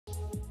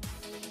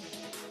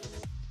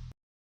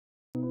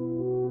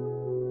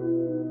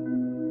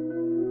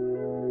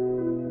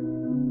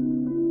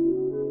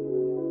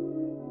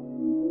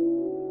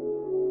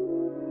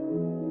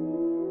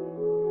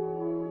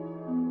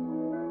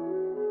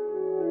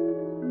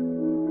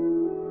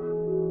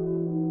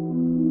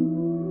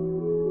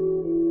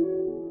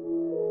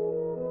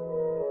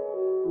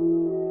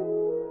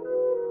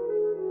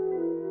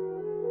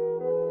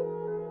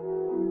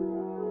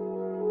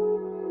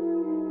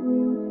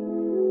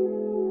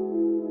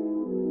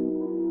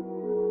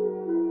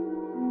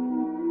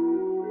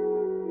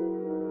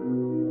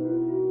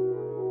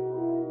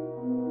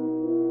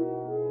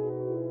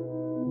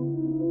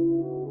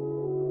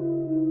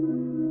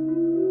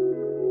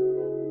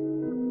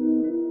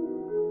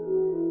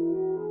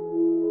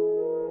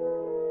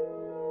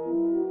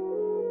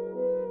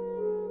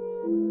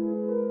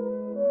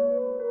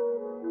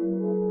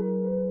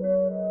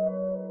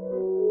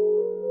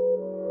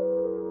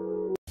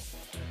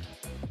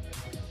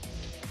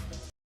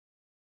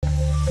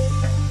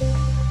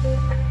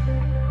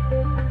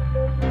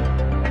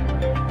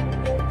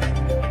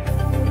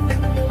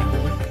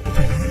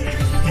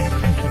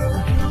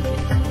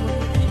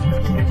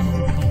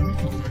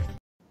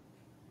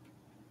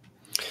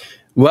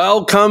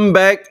Welcome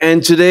back,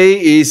 and today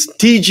is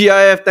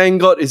TGIF. Thank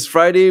God it's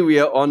Friday. We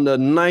are on the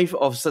 9th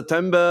of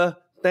September,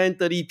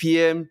 10:30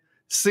 p.m.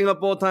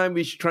 Singapore time,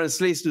 which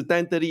translates to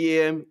 10:30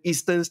 a.m.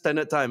 Eastern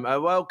Standard Time. I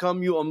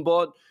welcome you on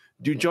board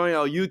to join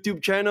our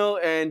YouTube channel,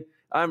 and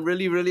I'm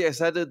really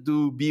excited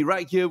to be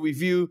right here with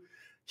you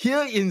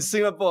here in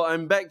Singapore.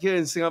 I'm back here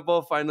in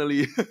Singapore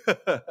finally.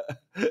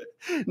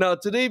 Now,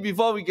 today,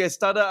 before we get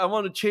started, I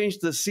want to change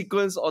the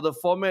sequence or the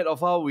format of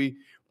how we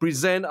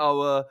present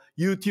our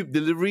YouTube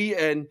delivery.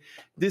 And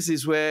this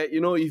is where,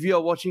 if you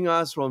are watching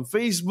us from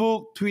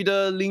Facebook,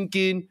 Twitter,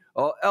 LinkedIn,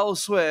 or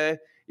elsewhere,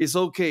 it's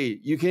okay.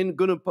 You can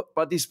going to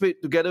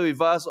participate together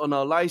with us on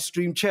our live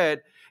stream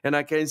chat. And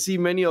I can see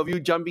many of you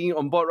jumping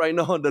on board right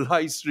now on the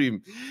live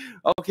stream.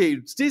 Okay,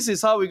 this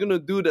is how we're going to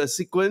do the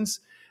sequence.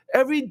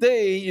 Every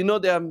day,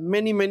 there are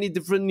many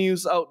different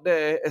news out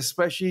there,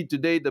 especially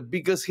today. The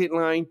biggest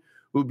headline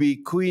will be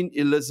Queen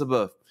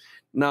Elizabeth.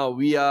 Now,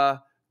 we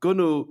are going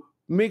to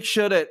make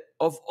sure that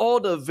of all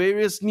the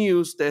various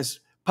news that's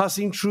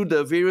passing through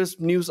the various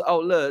news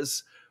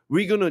outlets,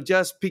 we're going to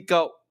just pick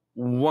out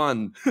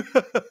one.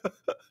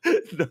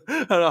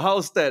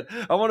 How's that?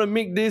 I want to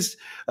make this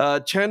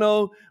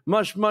channel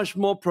much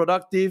more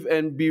productive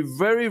and be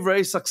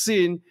very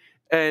succinct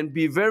and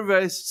be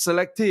very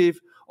selective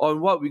on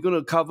what we're going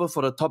to cover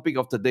for the topic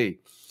of the day.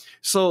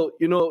 So,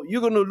 you're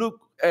going to look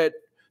at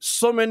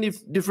so many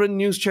different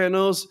news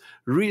channels,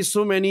 read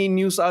so many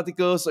news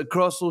articles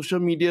across social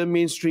media,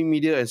 mainstream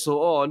media, and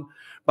so on.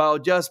 But I'll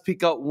just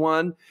pick out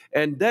one,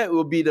 and that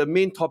will be the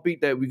main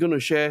topic that we're going to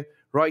share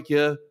right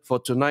here for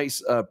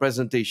tonight's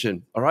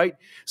presentation. All right?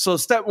 So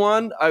step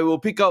one, I will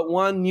pick out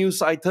one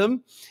news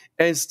item.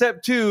 And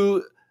step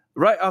two,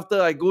 right after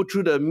I go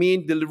through the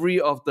main delivery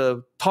of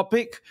the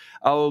topic,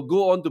 I will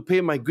go on to pay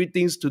my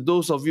greetings to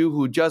those of you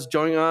who just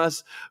joined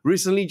us,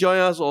 recently joined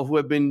us, or who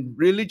have been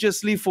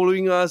religiously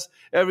following us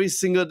every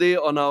single day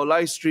on our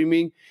live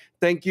streaming.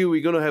 Thank you.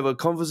 We're going to have a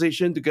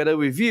conversation together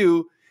with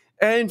you.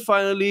 And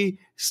finally,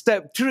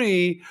 step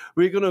three,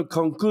 we're going to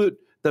conclude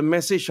the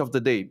message of the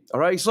day.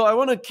 All right. So I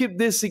want to keep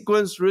this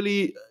sequence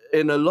really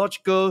in a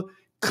logical,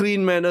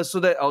 clean manner so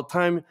that our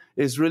time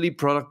is really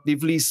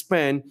productively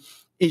spent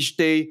each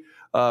day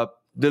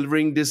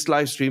delivering this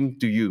live stream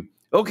to you.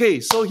 Okay,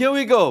 so here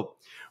we go.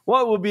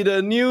 What will be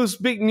the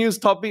big news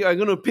topic I'm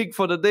going to pick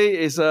for the day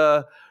is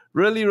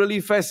really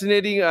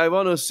fascinating. I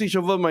want to switch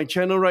over my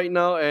channel right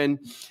now and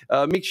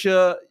make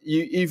sure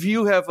if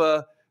you have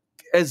a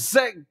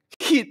exact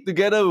hit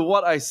together with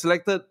what I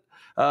selected,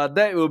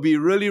 that will be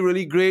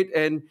really great,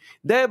 and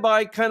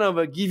thereby kind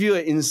of give you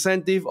an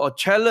incentive or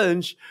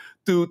challenge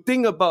to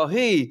think about,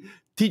 hey,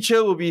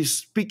 teacher will be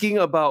speaking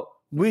about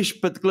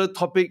which particular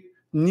topic,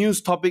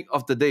 news topic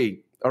of the day.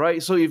 All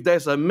right, so if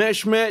there's a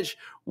match,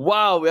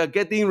 wow, we are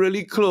getting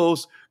really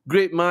close.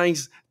 Great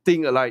minds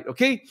think alike.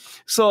 Okay,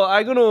 so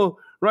I'm gonna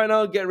right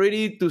now get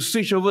ready to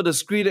switch over the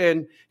screen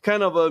and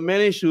kind of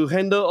manage to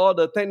handle all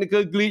the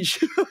technical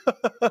glitch.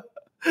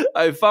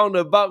 I found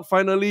a bug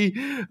finally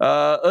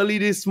early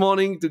this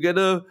morning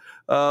together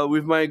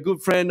with my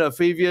good friend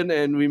Fabian,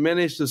 and we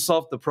managed to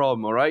solve the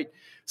problem. All right,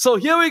 so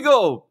here we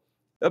go.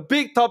 A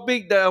big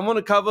topic that I want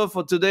to cover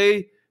for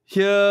today.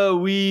 Here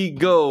we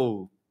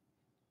go.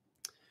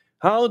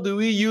 How do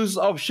we use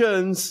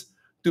options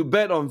to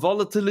bet on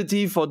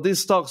volatility for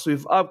these stocks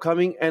with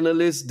upcoming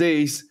analyst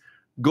days?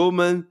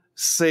 Goldman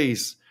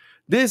says.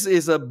 This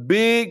is a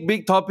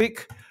big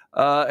topic.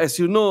 As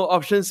you know,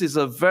 options is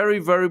a very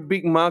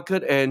big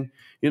market, and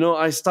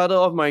I started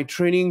off my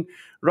training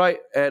right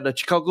at the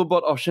Chicago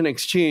Board Option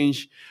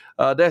Exchange.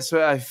 That's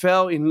where I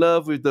fell in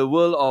love with the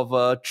world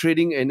of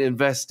trading and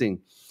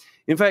investing.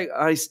 In fact,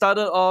 I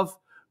started off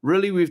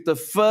really with the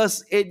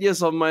first 8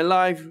 years of my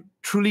life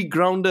truly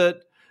grounded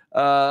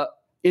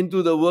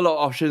into the world of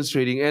options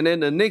trading, and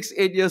then the next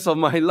 8 years of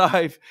my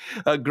life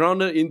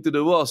grounded into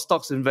the world of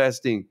stocks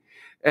investing.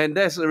 and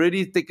that's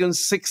already taken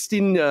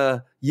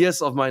 16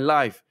 years of my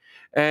life.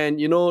 And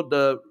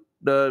the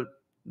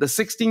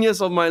 16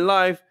 years of my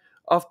life,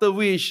 after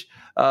which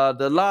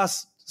the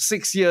last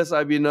 6 years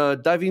I've been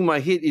diving my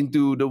head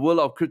into the world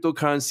of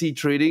cryptocurrency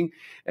trading,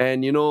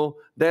 and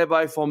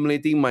thereby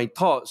formulating my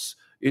thoughts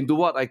into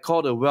what I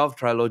call the wealth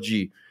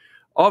trilogy: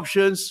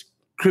 options,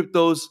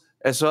 cryptos,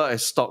 as well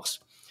as stocks.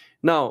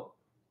 Now,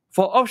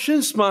 for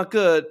options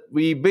market,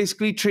 we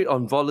basically trade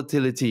on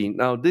volatility.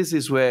 Now, this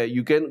is where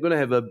you're going to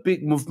have a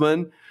big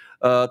movement.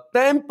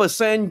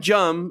 10%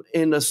 jump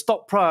in the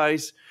stock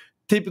price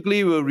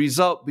typically will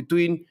result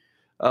between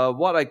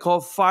what I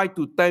call 5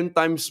 to 10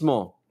 times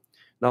more.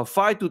 Now,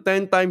 5 to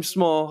 10 times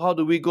more, how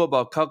do we go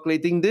about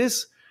calculating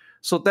this?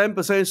 So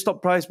 10%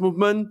 stock price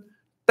movement,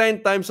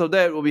 10 times of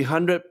that will be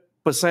 100%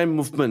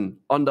 movement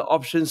on the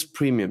options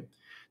premium.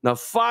 Now,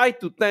 5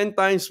 to 10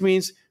 times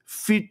means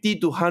 50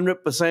 to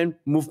 100%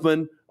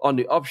 movement on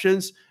the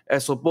options,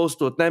 as opposed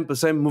to a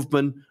 10%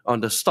 movement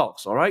on the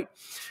stocks, all right?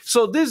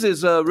 So this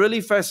is a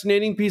really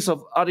fascinating piece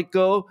of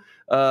article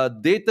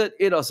dated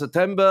 8th of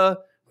September,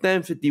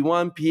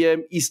 10:51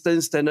 p.m.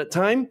 Eastern Standard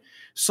Time.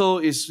 So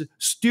it's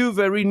still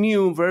very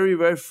new, very,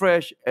 very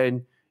fresh,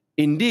 and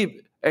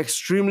indeed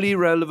extremely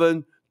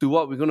relevant to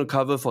what we're going to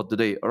cover for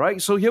today, all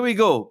right? So here we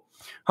go.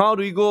 How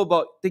do we go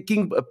about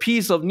taking a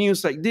piece of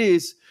news like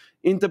this,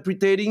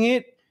 interpreting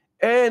it,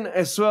 and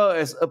as well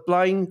as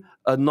applying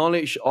a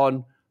knowledge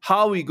on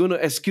how we're going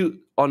to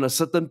execute on a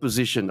certain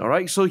position, all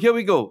right? So here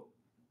we go.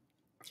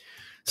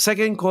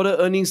 Second quarter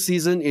earnings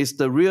season is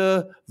the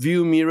rear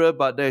view mirror,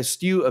 but there's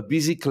still a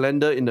busy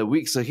calendar in the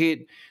weeks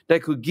ahead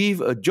that could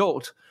give a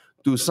jolt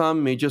to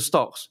some major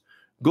stocks.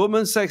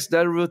 Goldman Sachs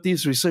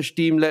derivatives research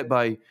team led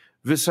by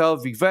Vishal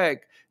Vivek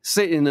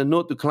said in a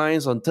note to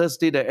clients on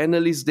Thursday that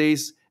analyst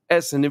days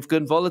add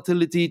significant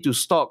volatility to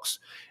stocks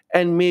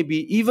and may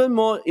be even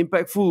more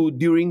impactful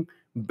during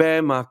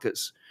bear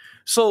markets.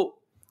 So,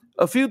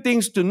 a few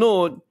things to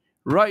note.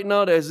 Right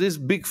now, there's this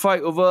big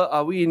fight over,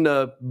 are we in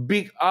a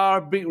big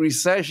R, big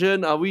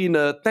recession? Are we in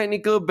a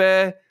technical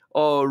bear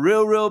or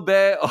real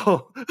bear?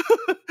 Or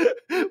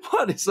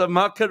what is the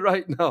market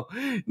right now?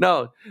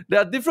 Now, there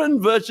are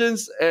different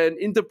versions and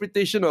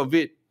interpretation of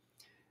it.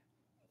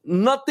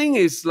 Nothing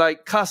is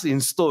like cast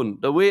in stone,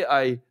 the way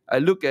I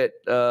look at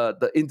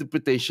the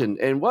interpretation.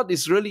 And what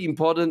is really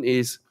important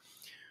is,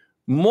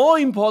 more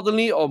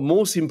importantly or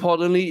most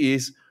importantly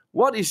is,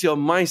 what is your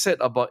mindset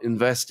about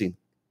investing,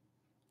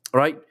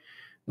 right?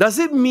 Does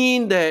it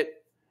mean that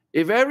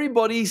if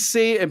everybody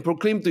say and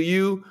proclaim to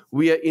you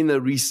we are in a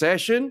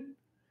recession,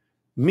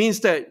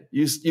 means that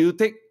you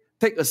take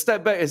a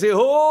step back and say,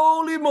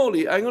 holy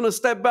moly, I'm going to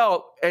step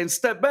out and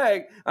step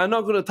back, I'm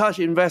not going to touch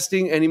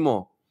investing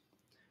anymore?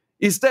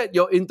 Is that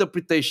your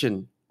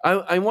interpretation?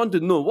 I want to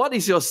know, what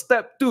is your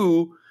step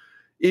two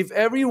if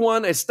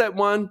everyone at step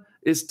one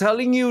is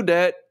telling you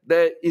that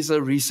there is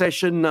a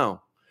recession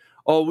now,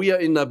 or we are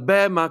in a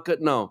bear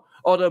market now,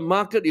 or the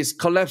market is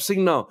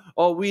collapsing now,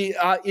 or we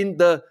are in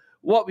the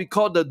what we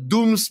call the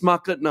dooms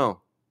market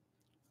now?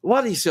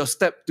 What is your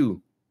step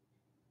two?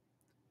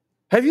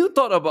 Have you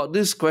thought about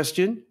this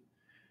question?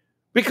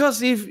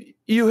 Because if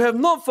you have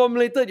not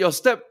formulated your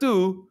step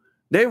two,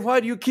 then why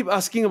do you keep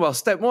asking about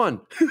step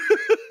one?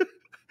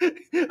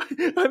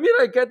 I mean,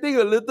 I'm getting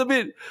a little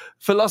bit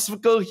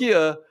philosophical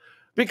here,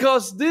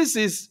 because this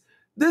is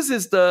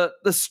the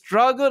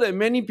struggle that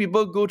many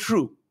people go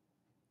through.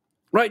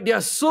 Right? They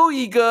are so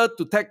eager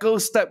to tackle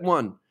step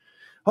one.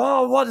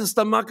 Oh, what is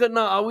the market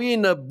now? Are we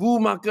in a bull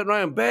market,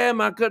 right? A bear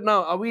market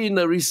now? Are we in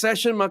a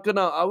recession market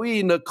now? Are we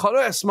in a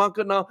collapse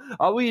market now?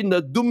 Are we in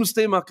the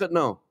doomsday market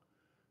now?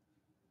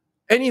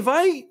 And if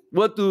I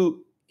were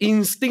to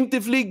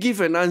instinctively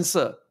give an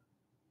answer,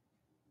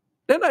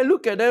 then I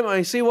look at them and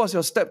I say, what's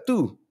your step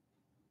two?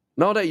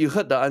 Now that you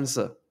heard the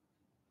answer.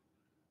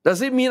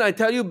 Does it mean I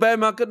tell you bear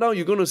market now,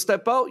 you're going to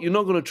step out? You're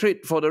not going to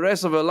trade for the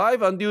rest of your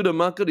life until the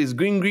market is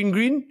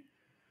green?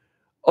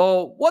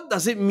 Or what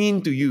does it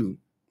mean to you?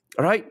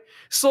 All right?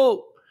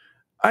 So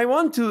I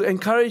want to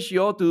encourage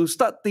you all to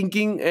start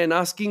thinking and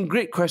asking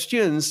great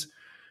questions,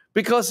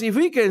 because if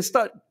we can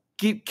start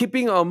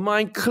keeping our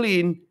mind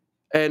clean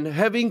and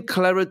having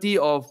clarity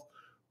of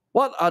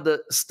what are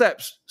the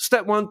steps,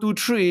 step 1, 2,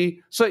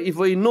 3, so if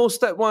we know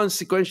step 1,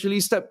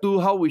 sequentially step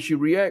 2, how we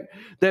should react,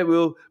 that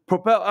will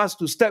propel us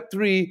to step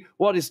 3,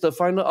 what is the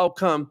final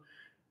outcome,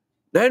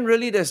 then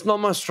really there's not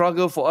much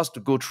struggle for us to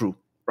go through,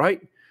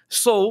 right?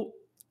 So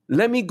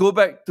let me go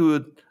back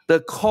to the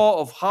core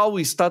of how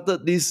we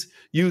started this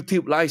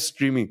YouTube live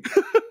streaming.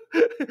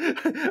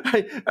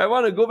 I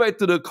want to go back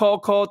to the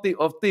core thing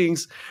of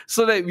things,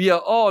 so that we are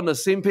all on the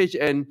same page,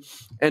 and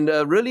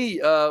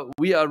really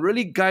we are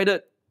really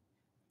guided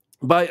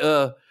by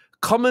a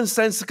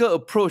commonsensical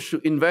approach to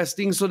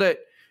investing, so that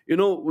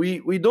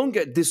we don't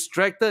get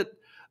distracted.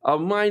 Our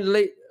mind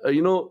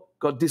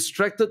got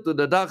distracted to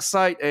the dark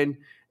side, and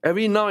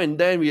every now and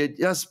then we are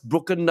just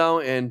broken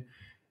down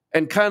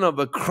and kind of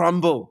a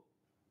crumble.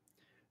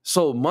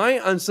 So my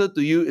answer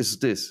to you is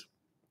this: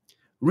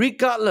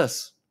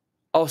 regardless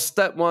of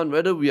step 1,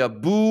 whether we are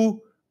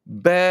bull,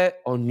 bear,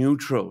 or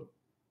neutral.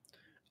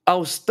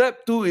 Our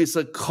step 2 is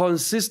a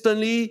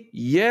consistently,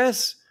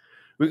 yes,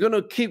 we're going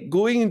to keep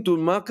going into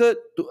market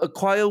to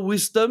acquire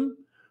wisdom.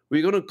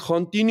 We're going to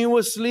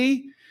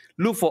continuously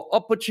look for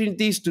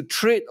opportunities to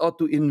trade or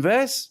to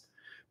invest,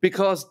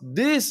 because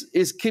this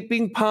is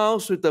keeping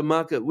pulse with the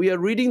market. We are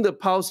reading the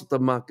pulse of the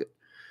market.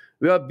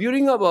 We are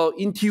building up our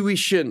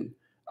intuition,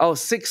 our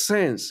sixth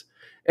sense.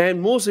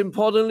 And most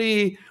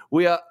importantly,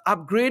 we are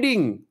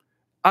upgrading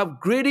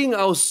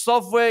our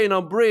software in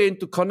our brain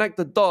to connect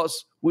the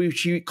dots,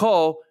 which we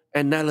call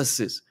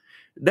analysis.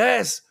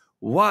 That's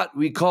what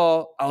we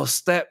call our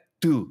step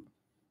 2.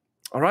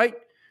 All right?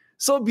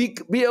 So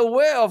be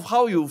aware of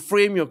how you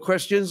frame your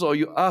questions or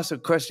you ask your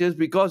questions,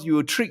 because you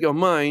will trick your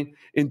mind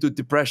into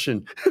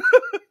depression.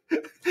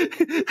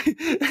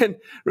 And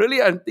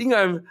really, I think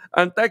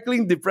I'm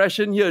tackling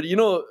depression here. You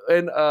know,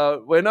 and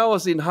when I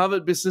was in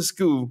Harvard Business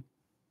School,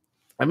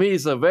 I mean,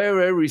 it's a very,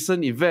 very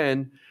recent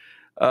event.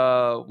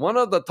 One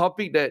of the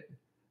topic that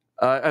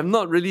I've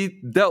not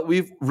really dealt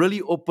with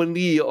really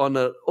openly on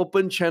an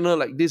open channel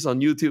like this on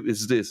YouTube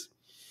is this.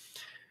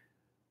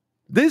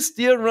 This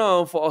year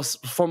round,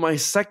 for my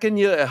second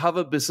year at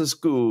Harvard Business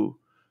School,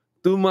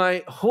 to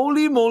my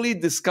holy moly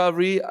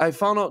discovery, I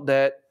found out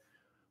that,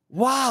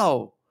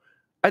 wow,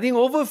 I think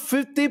over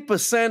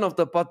 50% of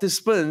the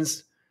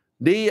participants,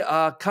 they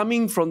are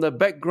coming from the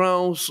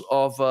backgrounds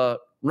of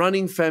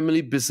running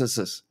family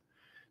businesses.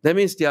 That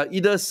means they are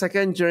either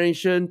second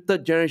generation,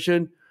 third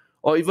generation,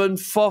 or even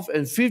fourth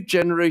and fifth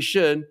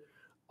generation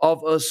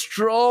of a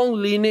strong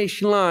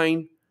lineage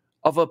line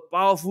of a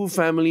powerful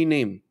family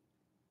name.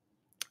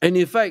 And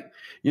in fact,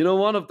 you know,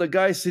 one of the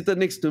guys seated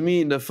next to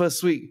me in the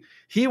first week,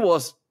 he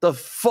was the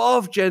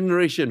fourth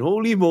generation,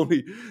 holy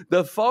moly,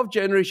 the fourth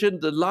generation,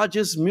 the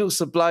largest milk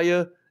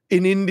supplier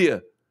in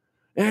India.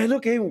 And I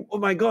look at him, oh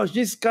my gosh,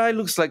 this guy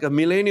looks like a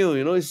millennial,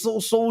 you know, he's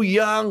so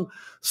young,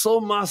 so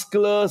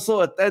muscular,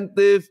 so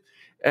attentive,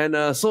 and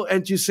so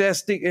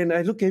enthusiastic. And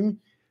I look at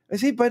him, I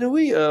say, by the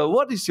way,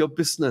 what is your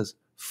business?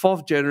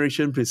 Fourth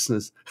generation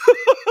business.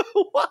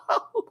 Wow.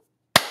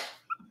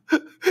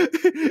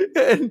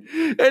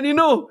 and you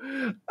know,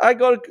 I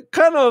got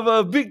kind of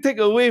a big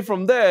takeaway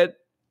from that.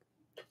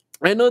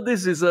 I know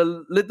this is a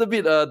little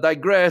bit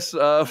digress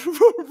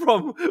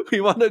from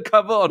we want to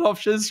cover on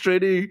options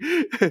trading,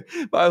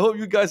 but I hope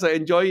you guys are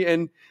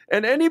enjoying.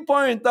 And any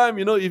point in time,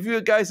 you know, if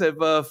you guys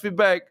have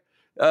feedback,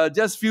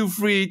 just feel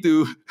free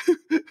to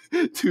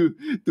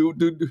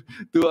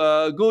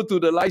go to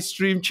the live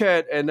stream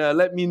chat and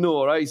let me know.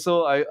 All right.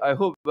 So I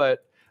hope that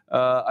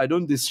I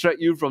don't distract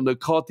you from the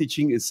core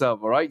teaching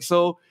itself. All right.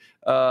 So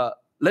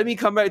let me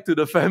come back to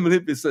the family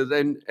business,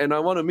 and I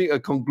want to make a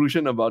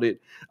conclusion about it.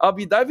 I'll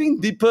be diving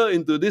deeper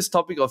into this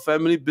topic of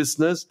family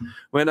business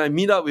when I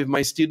meet up with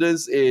my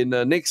students in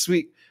next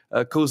week,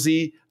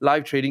 Cozy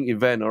live trading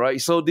event. All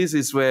right. So this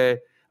is where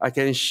I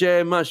can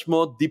share much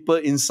more deeper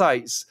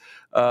insights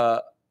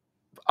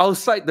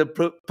outside the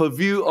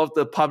purview of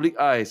the public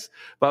eyes,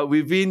 but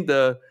within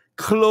the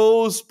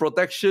close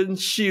protection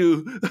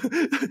shield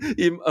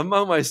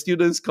among my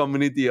students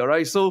community. All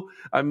right. So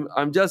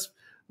I'm just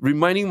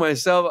reminding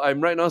myself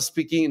I'm right now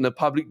speaking in the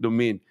public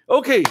domain.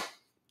 Okay,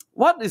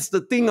 what is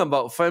the thing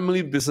about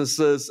family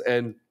businesses,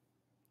 and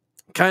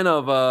kind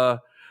of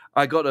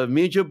I got a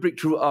major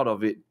breakthrough out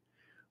of it.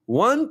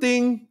 One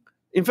thing,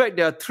 in fact,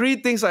 there are 3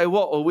 things I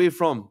walk away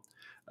from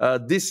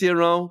this year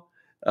round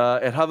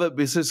at Harvard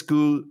Business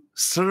School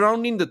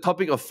surrounding the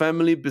topic of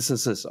family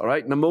businesses. All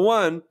right, number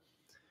 1,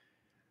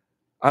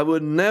 I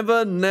would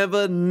never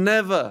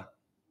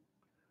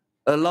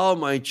allow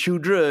my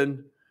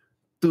children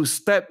to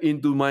step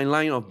into my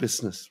line of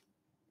business.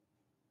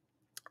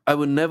 I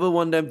would never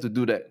want them to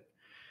do that,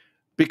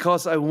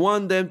 because I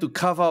want them to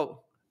carve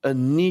out a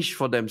niche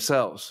for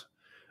themselves,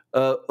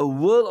 a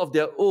world of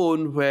their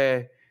own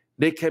where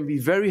they can be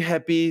very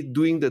happy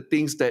doing the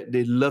things that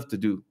they love to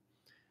do.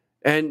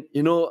 And,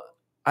 you know,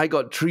 I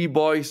got 3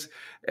 boys,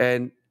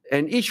 and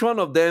each one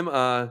of them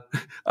are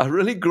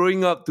really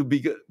growing up to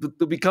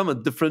become a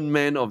different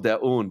man of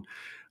their own.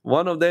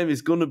 One of them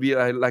is going to be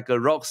like a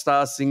rock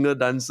star singer,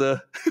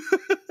 dancer.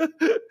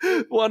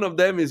 One of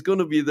them is going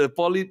to be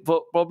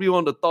probably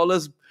one of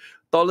the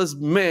tallest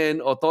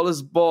man or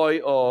tallest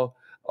boy or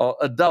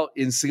adult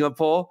in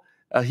Singapore.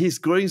 He's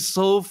growing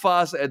so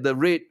fast at the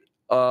rate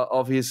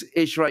of his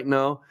age right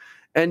now.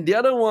 And the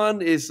other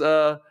one is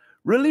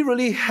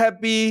really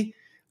happy,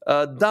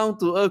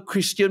 down-to-earth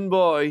Christian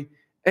boy,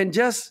 and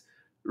just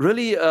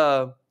really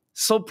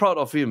so proud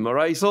of him. All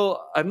right,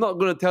 so I'm not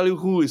going to tell you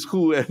who is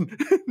who, and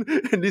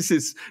and this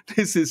is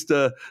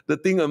the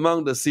thing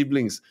among the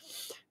siblings.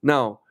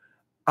 Now,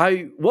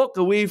 I walk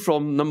away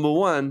from number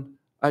 1.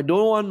 I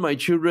don't want my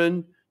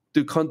children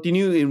to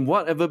continue in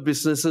whatever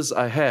businesses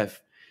I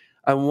have.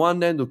 I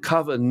want them to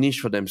carve a niche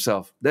for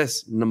themselves.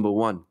 That's number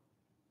 1.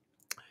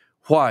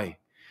 Why?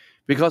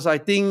 Because I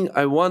think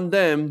I want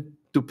them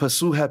to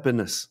pursue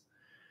happiness.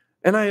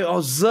 And I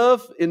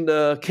observed in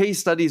the case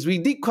studies, we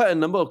did quite a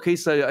number of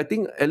case studies. I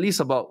think at least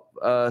about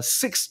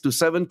 6 to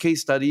 7 case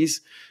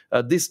studies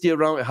this year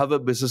round at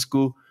Harvard Business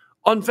School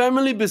On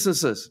family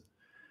businesses,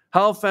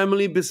 how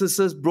family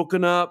businesses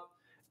broken up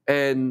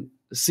and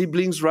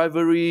siblings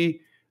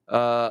rivalry,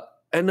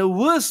 and the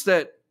worst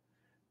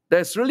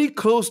that's really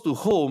close to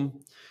home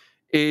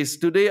is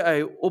today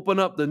I open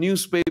up the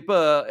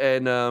newspaper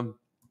and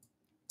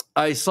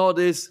I saw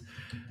this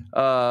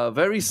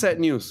very sad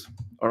news.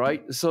 All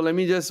right, so let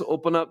me just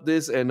open up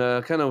this and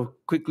kind of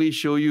quickly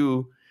show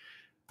you.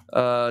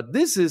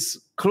 This is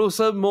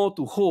closer more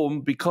to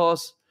home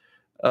because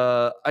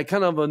I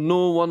kind of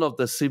know one of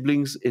the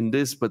siblings in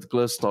this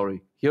particular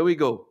story. Here we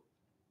go.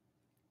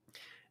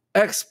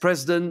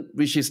 Ex-president,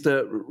 which is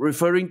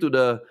referring to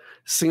the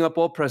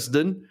Singapore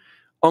president,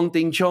 Ong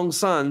Teng Cheong's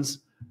sons.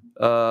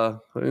 Hang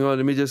on,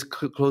 let me just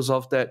close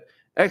off that.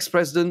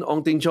 Ex-president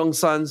Ong Teng Cheong's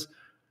sons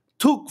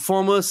took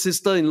former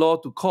sister-in-law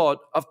to court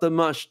after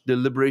much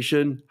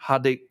deliberation,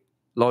 heartache,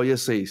 lawyer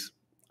says.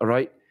 All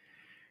right.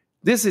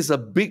 This is a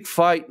big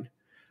fight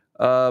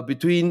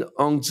between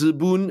Ong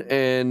Zibun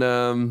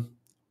and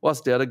what's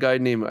the other guy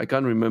name? I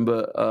can't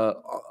remember.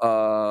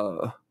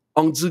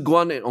 Ong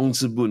Ziguan and Ong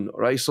Zibun. All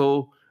right.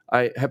 So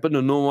I happen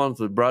to know one of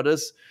the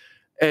brothers.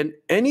 And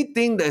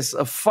anything that's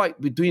a fight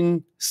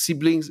between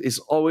siblings is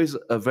always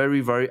a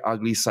very, very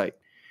ugly sight.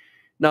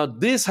 Now,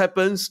 this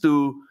happens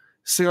to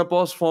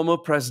Singapore's former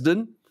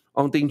president,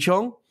 Ong Teng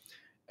Cheong.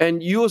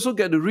 And you also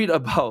get to read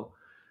about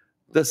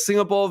the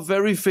Singapore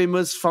very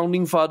famous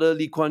founding father,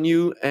 Lee Kuan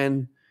Yew,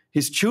 and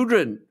his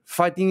children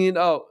fighting it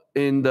out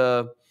in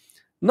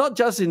not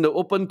just in the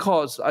open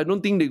courts. I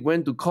don't think they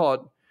went to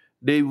court.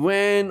 They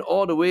went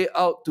all the way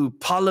out to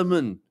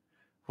Parliament,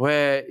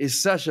 where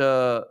it's such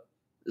a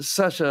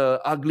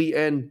ugly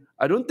end.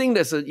 I don't think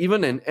there's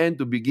even an end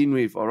to begin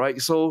with. All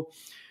right, so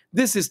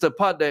this is the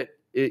part that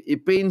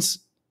it pains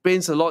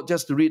a lot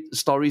just to read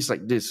stories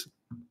like this.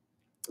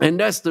 And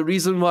that's the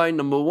reason why,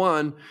 number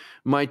one,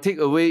 my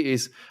takeaway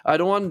is I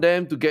don't want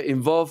them to get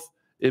involved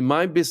in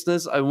my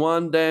business. I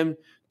want them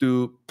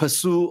to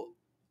pursue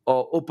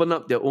or open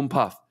up their own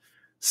path.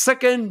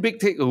 Second big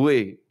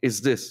takeaway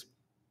is this.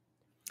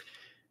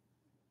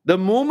 The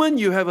moment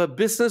you have a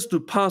business to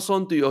pass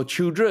on to your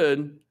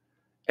children,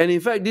 and in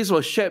fact, this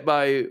was shared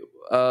by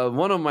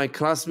one of my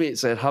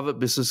classmates at Harvard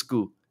Business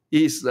School.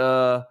 He's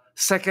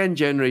second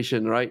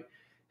generation, right?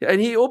 And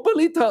he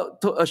openly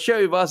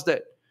shared with us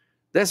that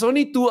there's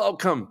only two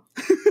outcomes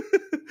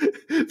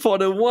for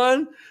the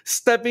one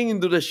stepping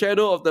into the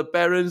shadow of the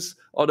parents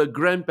or the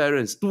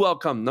grandparents. Two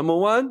outcomes. Number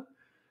one,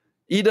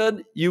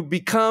 either you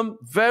become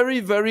very,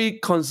 very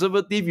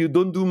conservative, you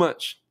don't do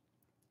much.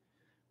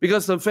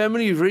 Because the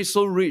family is very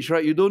so rich,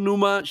 right? You don't do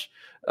much.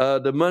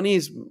 The money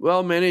is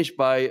well managed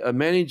by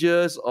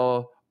managers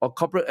or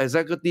corporate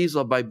executives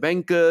or by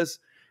bankers.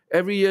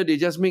 Every year they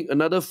just make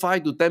another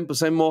 5 to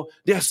 10% more.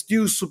 They are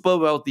still super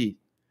wealthy.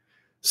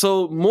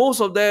 So most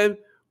of them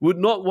would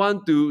not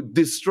want to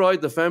destroy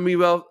the family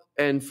wealth,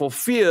 and for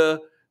fear,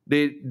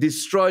 they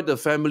destroy the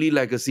family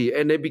legacy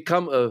and they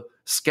become a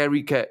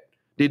scary cat.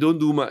 They don't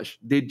do much.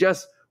 They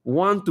just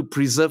want to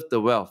preserve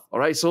the wealth. All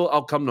right, so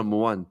outcome number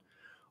one.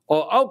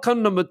 Or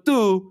outcome number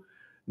two,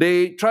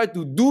 they try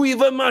to do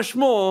even much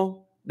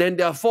more than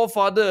their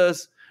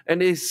forefathers, and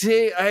they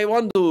say, I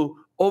want to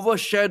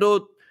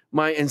overshadow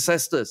my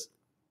ancestors.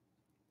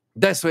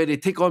 That's where they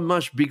take on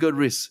much bigger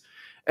risks.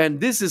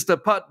 And this is the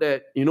part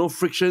that,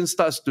 friction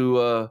starts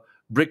to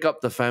break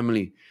up the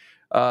family.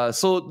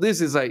 So this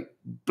is like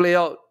play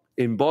out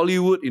in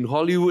Bollywood, in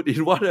Hollywood,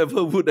 in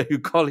whatever wood that you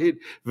call it.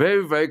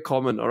 Very, very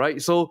common, all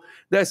right? So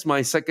that's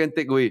my second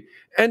takeaway.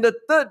 And the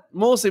third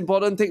most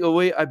important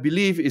takeaway, I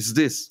believe, is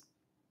this.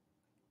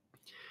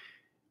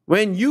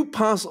 When you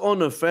pass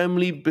on a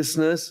family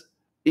business,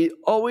 it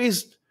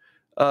always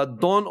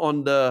dawn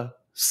on the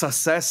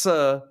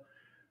successor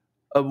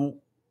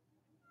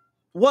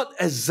what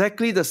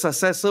exactly the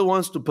successor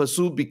wants to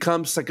pursue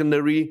becomes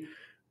secondary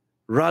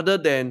rather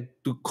than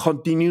to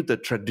continue the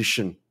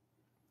tradition.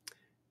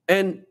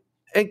 And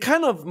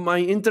kind of my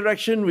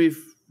interaction with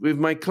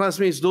my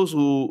classmates, those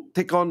who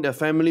take on their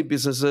family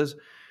businesses,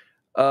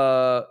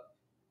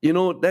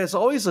 there's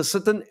always a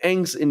certain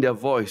angst in their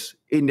voice,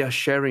 in their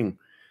sharing,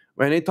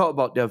 when they talk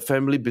about their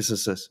family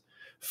businesses.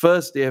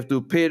 First, they have to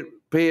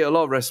pay a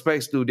lot of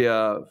respects to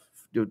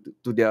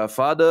their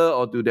father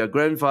or to their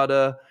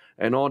grandfather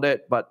and all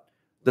that, but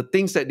the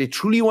things that they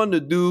truly want to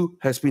do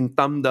has been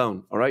thumbed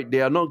down, all right? They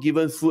are not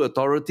given full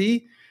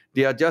authority.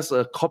 They are just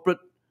a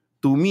corporate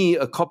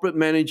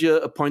manager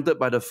appointed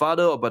by the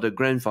father or by the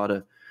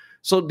grandfather.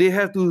 So they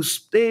have to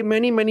stay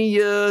many, many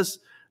years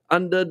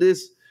under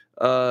this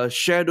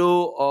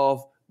shadow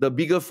of the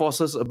bigger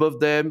forces above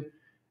them.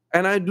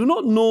 And I do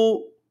not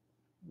know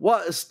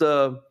what's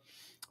the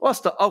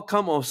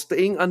outcome of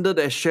staying under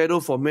that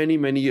shadow for many,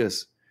 many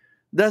years.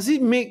 Does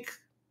it make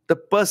the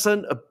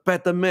person a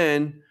better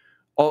man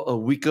or a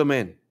weaker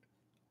man?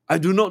 I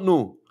do not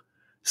know.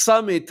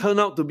 Some may turn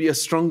out to be a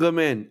stronger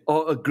man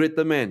or a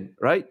greater man,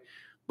 right?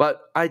 But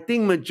I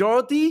think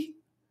majority,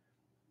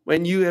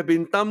 when you have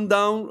been thumbed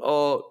down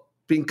or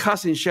been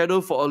cast in shadow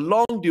for a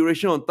long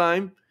duration of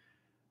time,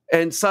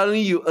 and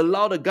suddenly you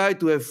allow the guy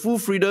to have full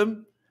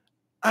freedom,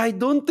 I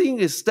don't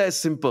think it's that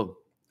simple.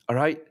 All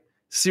right?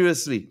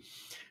 Seriously.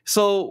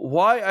 So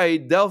why I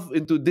delve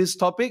into this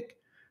topic?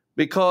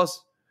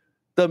 Because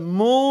the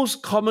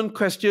most common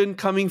question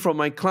coming from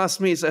my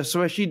classmates,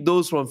 especially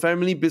those from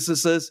family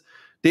businesses,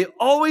 they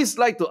always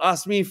like to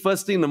ask me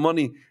first thing in the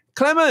morning,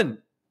 Clemen,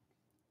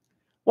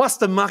 what's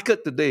the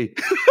market today?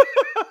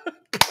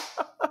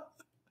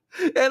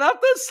 And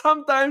after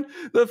some time,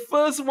 the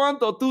first 1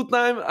 or 2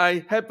 times,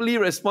 I happily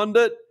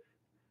responded.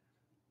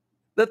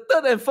 The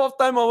third and fourth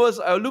time onwards,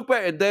 I'll look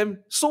back at them.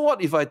 So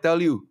what if I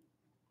tell you?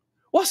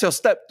 What's your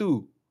step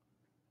 2?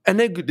 And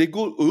then they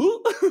go,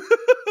 ooh?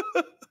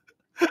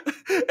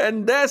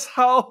 And that's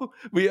how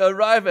we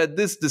arrive at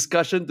this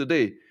discussion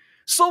today.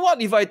 So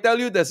what if I tell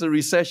you there's a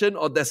recession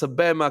or there's a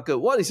bear market?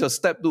 What is your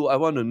step 2? I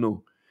want to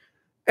know.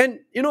 And,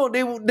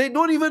 they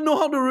don't even know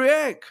how to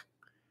react.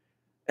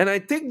 And I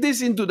take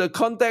this into the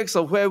context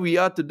of where we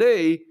are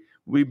today.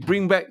 We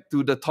bring back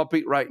to the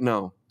topic right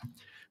now.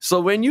 So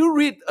when you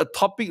read a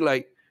topic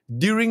like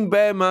during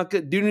bear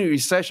market, during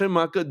recession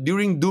market,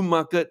 during doom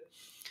market,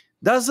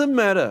 doesn't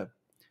matter.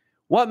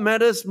 What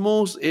matters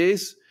most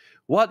is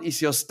what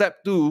is your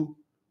step 2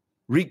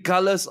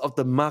 regardless of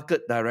the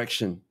market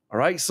direction. All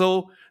right.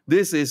 So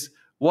this is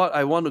what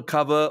I want to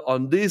cover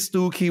on these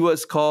 2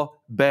 keywords called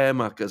bear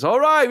markets. All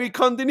right, we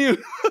continue.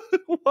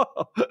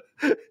 Wow.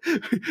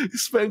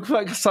 Spend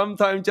quite some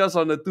time just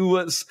on the 2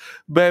 words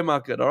bear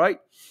market. All right.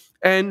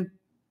 And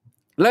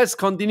let's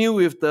continue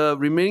with the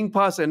remaining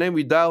parts and then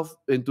we delve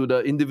into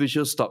the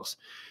individual stocks.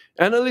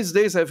 Analyst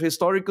days have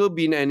historically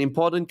been an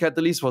important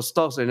catalyst for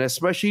stocks and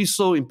especially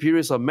so in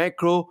periods of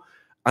macro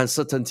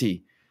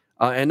uncertainty.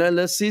 Our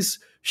analysis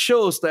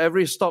shows the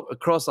average stock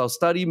across our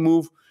study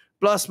moved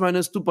plus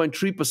minus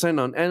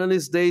 2.3% on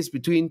analyst days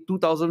between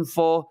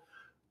 2004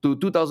 to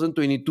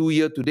 2022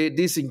 year to date.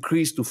 This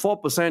increased to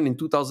 4% in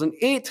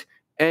 2008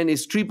 and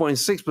is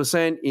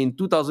 3.6% in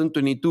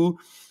 2022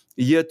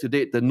 year to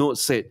date, the note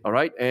said. All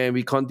right, and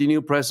we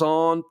continue, press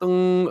on.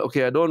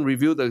 Okay, I don't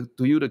review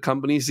to you the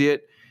companies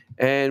yet.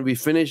 And we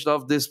finished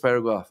off this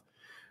paragraph.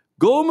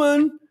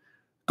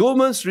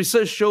 Goldman's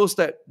research shows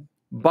that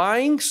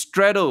buying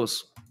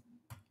straddles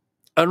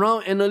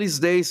around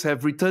analyst days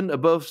have returned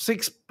above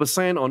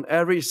 6% on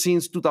average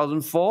since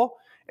 2004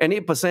 and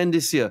 8%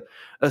 this year.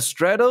 A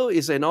straddle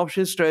is an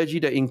option strategy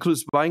that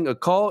includes buying a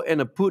call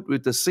and a put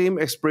with the same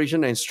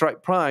expiration and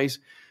strike price.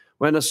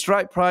 When a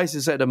strike price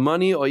is at the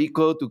money or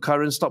equal to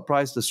current stock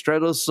price, the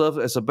straddle serves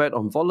as a bet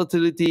on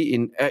volatility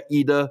in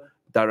either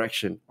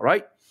direction. All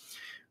right?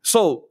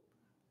 So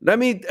let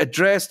me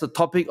address the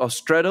topic of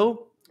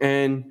straddle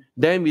and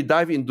then we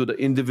dive into the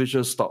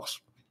individual stocks.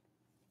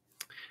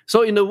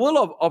 So in the world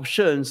of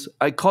options,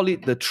 I call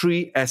it the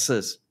 3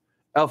 S's,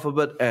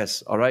 alphabet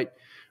S, all right?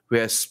 We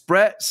have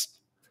spreads,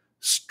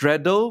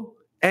 straddle,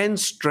 and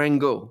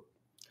strangle.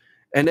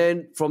 And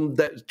then from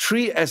that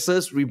 3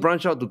 S's, we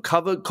branch out to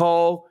covered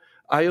call,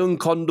 iron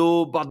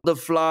condo,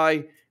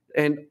 butterfly,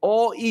 and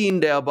all in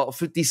there are about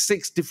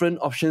 56 different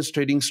options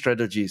trading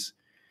strategies.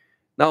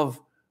 Now,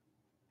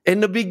 in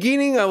the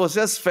beginning, I was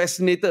just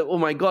fascinated. Oh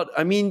my God,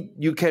 I mean,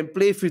 you can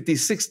play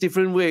 56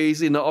 different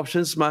ways in the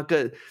options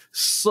market.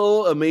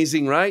 So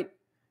amazing, right?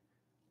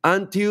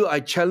 Until I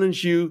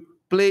challenge you,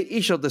 play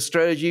each of the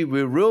strategy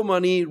with real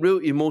money, real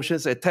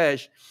emotions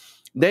attached.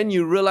 Then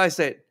you realize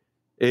that,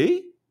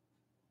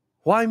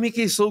 why make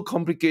it so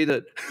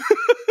complicated?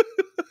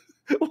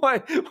 Why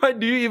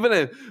do you even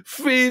have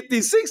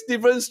 56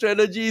 different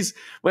strategies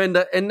when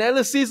the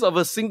analysis of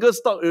a single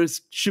stock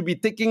should be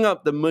taking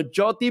up the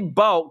majority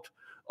bulk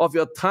of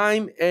your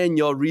time and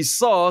your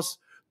resource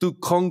to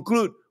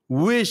conclude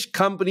which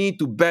company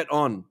to bet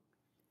on?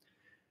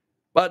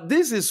 But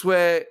this is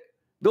where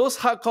those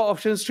hardcore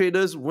options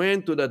traders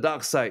went to the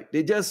dark side.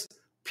 They just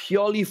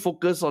purely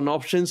focused on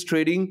options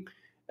trading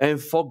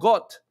and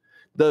forgot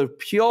the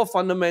pure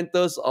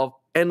fundamentals of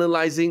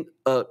analyzing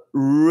a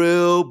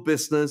real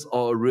business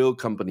or a real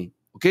company.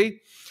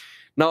 Okay?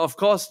 Now, of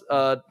course,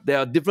 there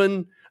are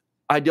different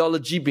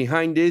ideology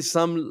behind this.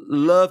 Some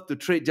love to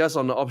trade just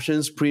on the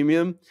options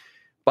premium.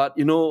 But,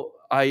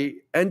 I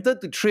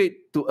entered the trade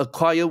to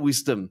acquire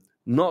wisdom,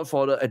 not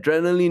for the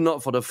adrenaline,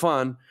 not for the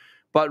fun,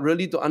 but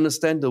really to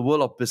understand the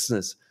world of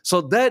business.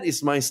 So that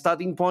is my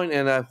starting point,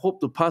 and I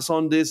hope to pass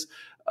on this.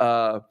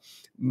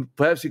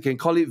 Perhaps you can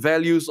call it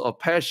values or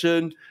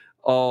passion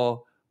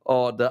or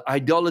the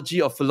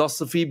ideology or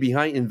philosophy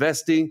behind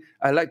investing.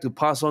 I like to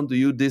pass on to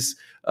you this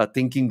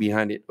thinking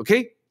behind it.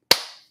 Okay?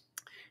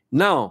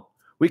 Now,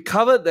 we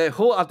covered the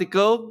whole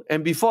article,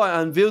 and before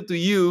I unveil to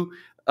you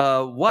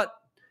what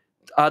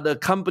are the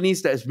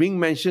companies that's being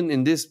mentioned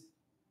in this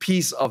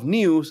piece of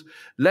news,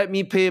 let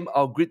me pay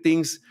our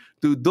greetings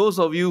to those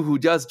of you who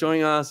just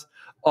joined us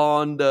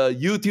on the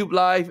YouTube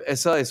Live,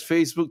 as well as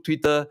Facebook,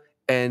 Twitter,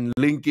 and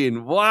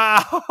LinkedIn.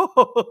 Wow!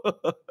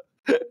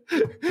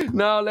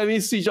 Now, let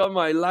me switch on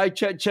my live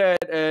chat,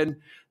 and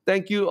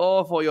thank you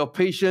all for your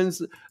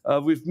patience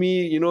with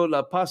me.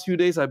 The past few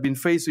days, I've been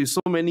faced with so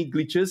many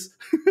glitches.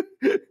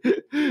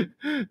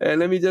 And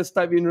let me just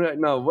type in right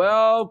now.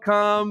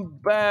 Welcome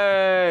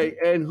back.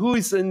 And who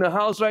is in the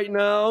house right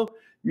now?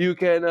 you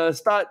can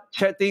start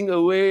chatting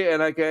away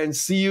and I can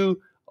see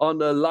you on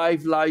the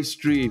live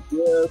stream.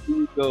 Here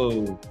we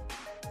go.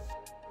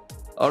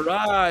 All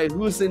right,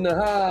 who's in the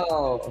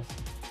house?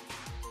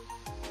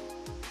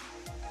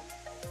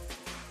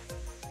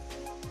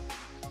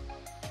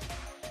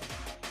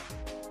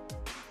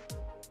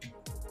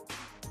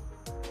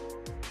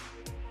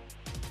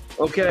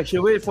 Okay, I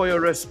should wait for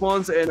your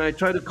response and I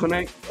try to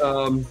connect.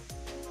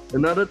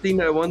 Another thing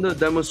I want to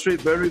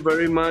demonstrate very,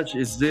 very much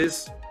is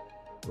this.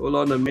 Hold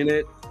on a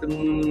minute.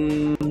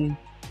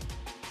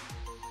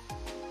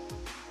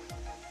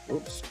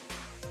 Oops.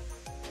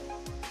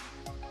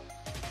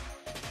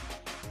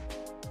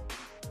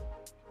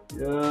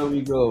 There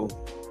we go.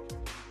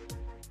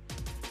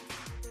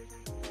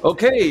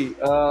 Okay.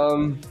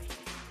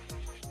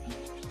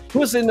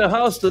 Who's in the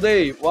house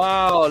today?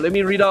 Wow, let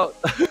me read out.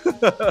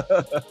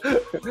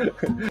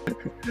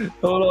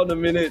 Hold on a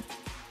minute.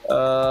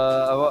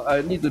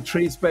 I need to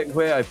trace back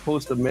where I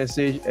post the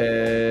message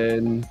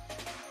and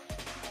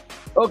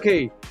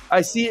okay,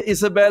 I see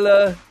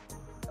Isabella.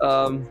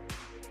 Let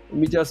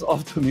me just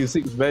off the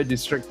music, it's very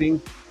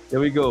distracting. There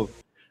we go.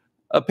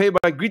 Pay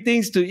my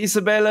greetings to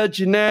Isabella,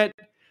 Jeanette.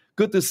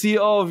 Good to see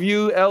all of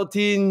you.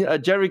 Eltin,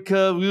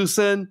 Jerica,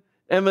 Wilson,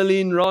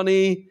 Emmeline,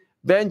 Ronnie,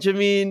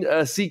 Benjamin,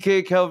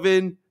 CK,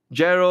 Kelvin,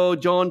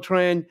 Gerald, John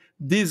Trent,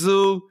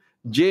 Dizu,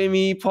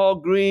 Jamie, Paul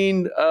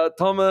Green,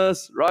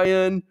 Thomas,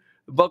 Ryan,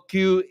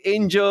 Buckyu,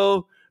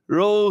 Angel,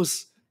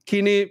 Rose,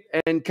 Kinip,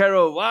 and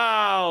Carol.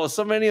 Wow,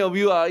 so many of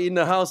you are in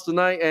the house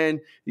tonight, and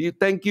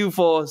thank you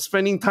for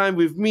spending time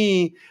with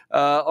me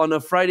on a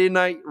Friday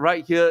night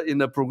right here in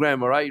the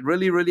program. All right,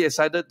 really, really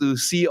excited to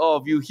see all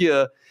of you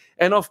here.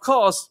 And of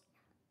course,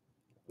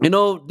 you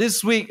know,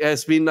 this week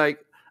has been like,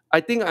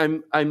 I think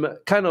I'm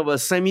kind of a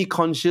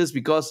semi-conscious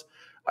because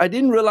I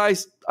didn't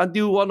realize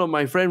until one of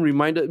my friends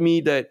reminded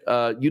me that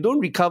you don't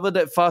recover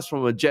that fast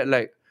from a jet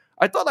lag.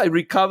 I thought I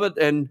recovered,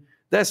 and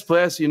that's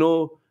perhaps, you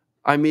know,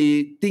 I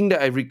may think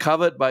that I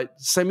recovered, but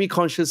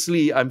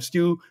semi-consciously I'm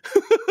still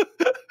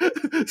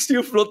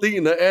still floating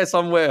in the air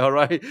somewhere. All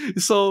right.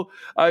 So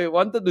I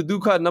wanted to do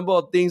quite a number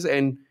of things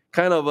and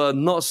kind of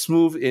not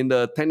smooth in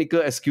the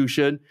technical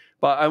execution.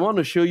 But I want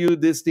to show you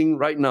this thing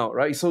right now.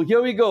 Right. So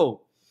here we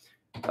go.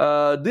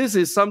 This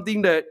is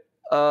something that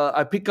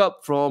I pick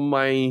up from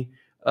my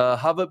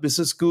Harvard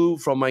Business School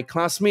from my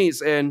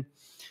classmates, and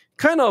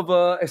kind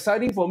of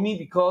exciting for me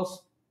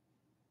because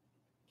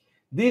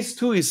this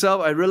tool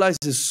itself, I realize,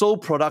 is so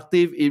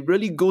productive. It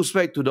really goes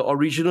back to the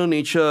original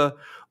nature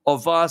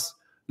of us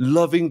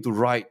loving to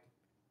write.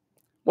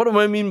 What do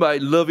I mean by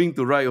loving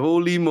to write?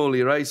 Holy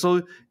moly, right?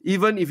 So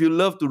even if you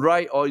love to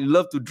write or you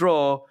love to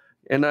draw,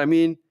 and I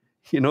mean,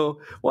 you know,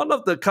 one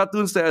of the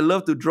cartoons that I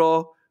love to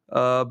draw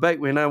back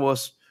when I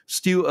was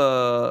still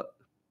a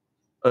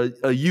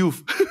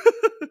youth.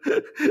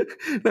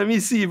 Let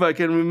me see if I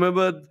can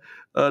remember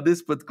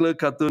this particular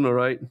cartoon, all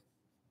right?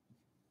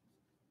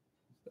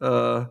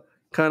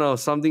 Kind of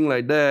something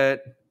like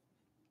that.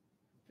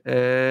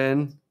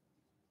 And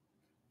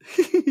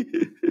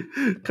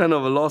kind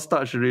of a lost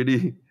touch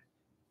already.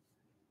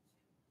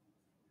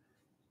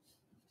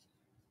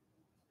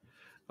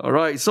 All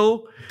right,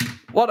 so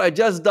what I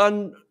just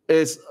done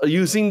is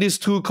using this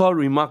tool called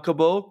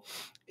Remarkable.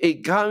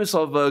 It kind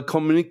of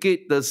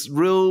communicate this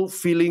real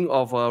feeling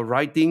of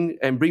writing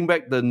and bring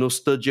back the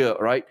nostalgia,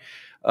 right?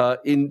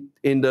 In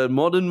the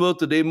modern world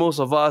today, most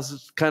of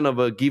us kind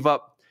of give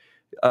up,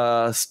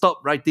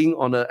 stop writing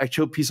on an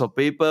actual piece of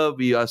paper.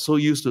 We are so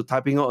used to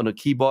typing out on a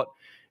keyboard.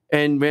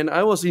 And when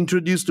I was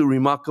introduced to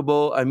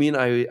Remarkable, I mean,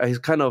 I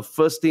kind of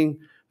first thing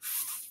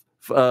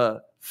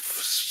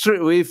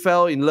straight away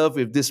fell in love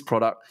with this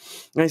product.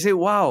 And I say,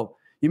 wow,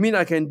 you mean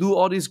I can do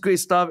all this great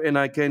stuff and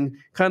I can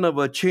kind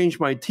of change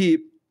my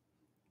tip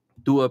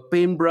to a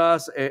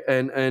paintbrush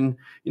and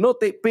you know,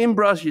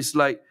 paintbrush is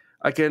like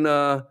I can,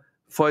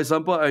 for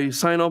example, I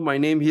sign off my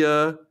name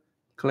here,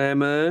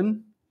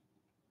 Clemen,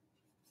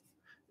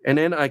 and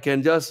then I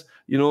can just,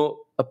 you know,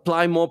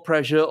 apply more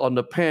pressure on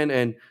the pen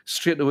and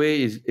straight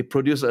away it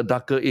produces a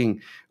darker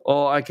ink.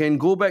 Or I can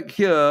go back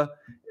here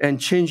and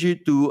change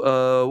it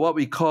to what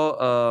we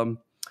call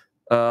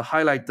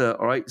highlighter.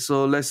 All right,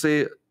 so let's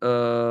say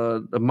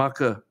the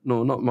marker,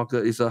 no, not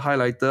marker, it's a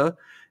highlighter,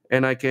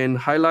 and I can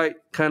highlight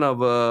kind of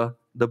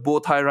the bow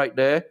tie right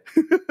there.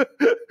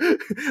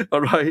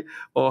 All right,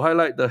 or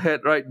highlight the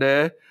head right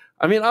there.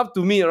 I mean, up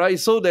to me, right?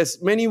 So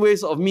there's many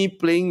ways of me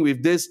playing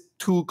with this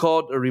tool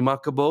called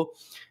Remarkable.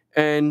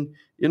 And,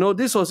 you know,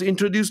 this was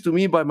introduced to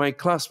me by my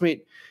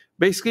classmate.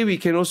 Basically, we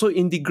can also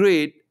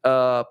integrate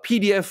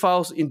PDF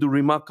files into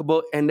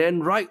Remarkable and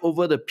then write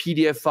over the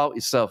PDF file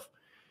itself.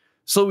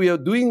 So we are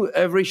doing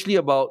averagely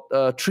about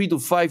 3 to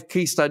 5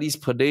 case studies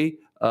per day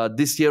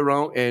this year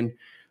round. And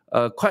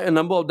quite a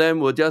number of them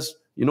were just,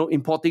 you know,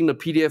 importing the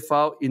PDF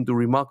file into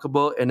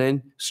Remarkable and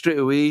then straight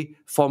away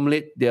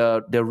formulate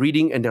their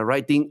reading and their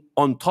writing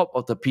on top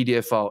of the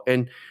PDF file.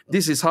 And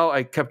this is how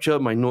I capture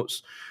my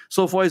notes.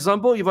 So for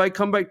example, if I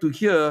come back to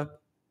here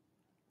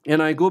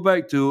and I go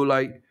back to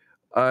like,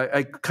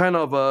 I kind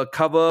of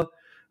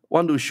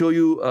want to show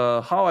you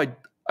how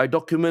I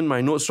document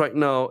my notes right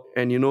now,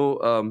 and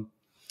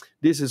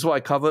this is what I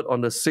covered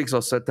on the 6th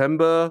of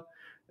September,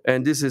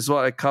 and this is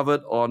what I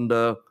covered on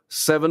the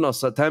 7th of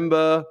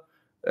September,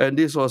 and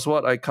this was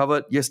what I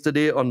covered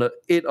yesterday on the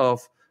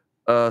 8th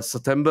of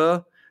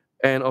September,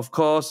 and of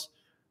course,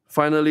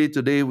 finally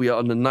today we are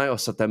on the 9th of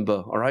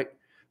September. All right,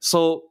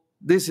 so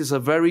this is a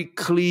very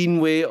clean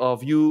way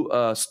of you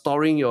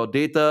storing your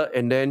data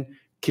and then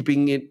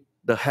keeping it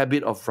the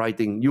habit of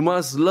writing. You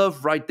must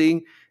love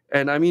writing,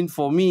 and I mean,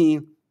 for me,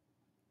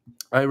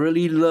 I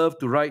really love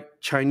to write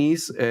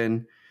Chinese,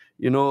 and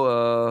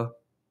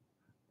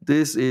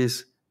this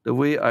is the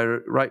way I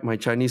write my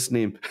Chinese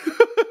name.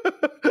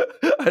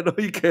 I know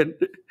you can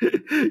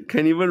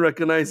even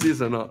recognize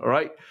this or not. All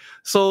right.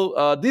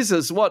 So this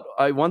is what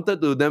I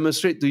wanted to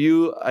demonstrate to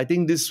you. I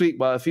think this week,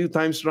 but a few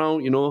times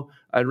around,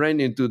 I ran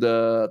into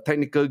the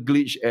technical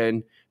glitch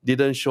and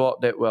didn't show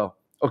up that well.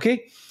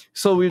 Okay.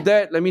 So with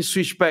that, let me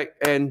switch back,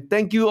 and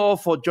thank you all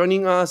for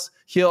joining us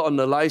here on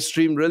the live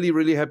stream. Really,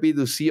 really happy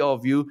to see all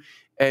of you.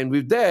 And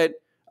with that,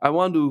 I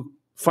want to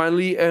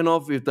finally end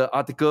off with the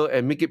article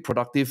and make it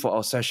productive for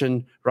our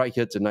session right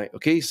here tonight.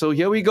 Okay, so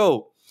here we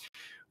go.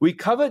 We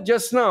covered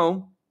just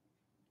now,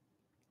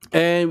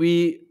 and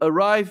we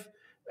arrived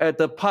at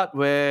the part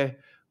where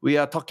we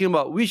are talking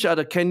about which are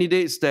the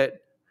candidates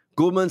that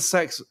Goldman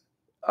Sachs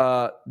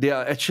they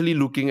are actually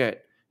looking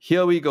at.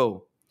 Here we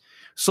go.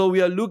 So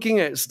we are looking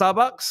at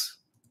Starbucks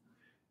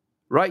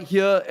right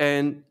here,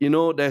 and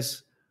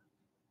there's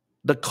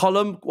the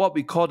column, what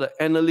we call the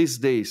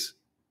analyst days.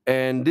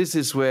 And this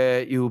is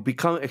where you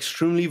become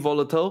extremely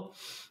volatile.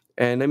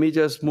 And let me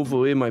just move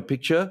away my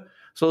picture.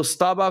 So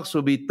Starbucks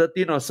will be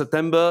 13th of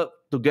September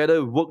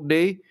together with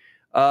Workday.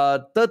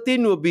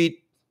 13 will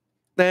be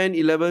 10,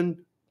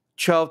 11,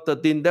 12,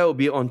 13. That will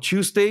be on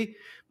Tuesday.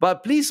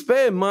 But please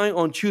bear in mind,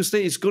 on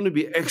Tuesday, it's going to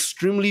be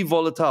extremely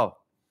volatile,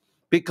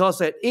 because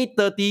at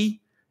 8:30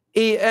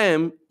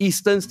 a.m.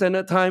 Eastern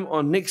Standard Time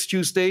on next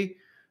Tuesday,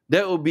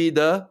 that will be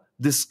the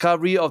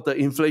discovery of the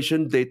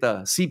inflation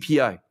data,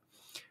 CPI.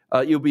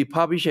 It will be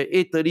published at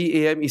 8:30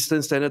 a.m.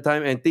 Eastern Standard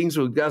Time, and things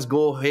will just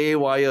go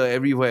haywire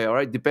everywhere. All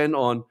right, depend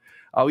on,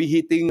 are we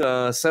hitting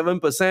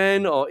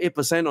 7% or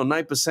 8% or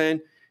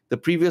 9%? The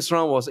previous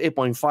round was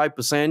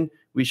 8.5%,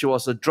 which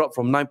was a drop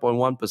from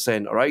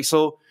 9.1%. All right,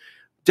 so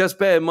just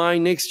bear in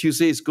mind, next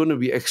Tuesday is going to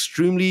be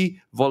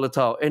extremely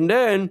volatile. And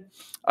then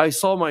I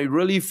saw my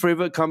really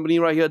favorite company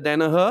right here,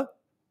 Danaher.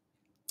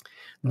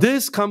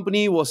 This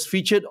company was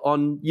featured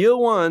on year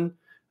one,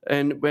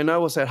 and when I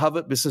was at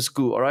Harvard Business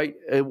School. All right,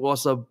 it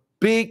was a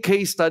big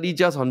case study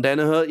just on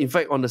Danaher. In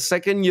fact, on the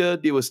second year,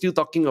 they were still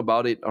talking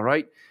about it. All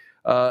right,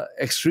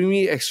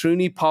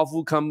 extremely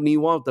powerful company,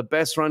 one of the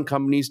best run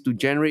companies to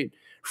generate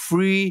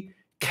free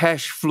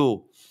cash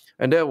flow,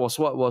 and that was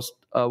what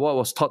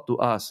was taught to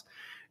us.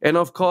 And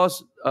of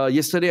course,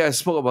 yesterday I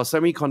spoke about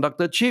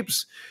semiconductor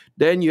chips.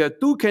 Then you have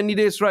two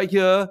candidates right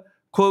here,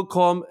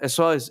 Qualcomm as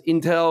well as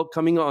Intel,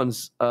 coming on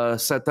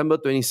September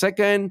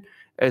 22nd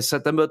and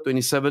September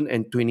 27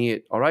 and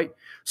 28. All right.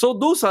 So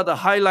those are the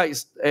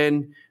highlights,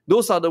 and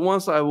those are the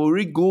ones I will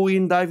really go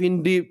in, dive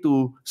in deep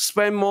to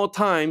spend more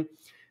time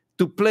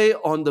to play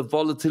on the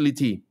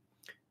volatility.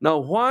 Now,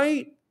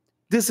 why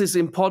this is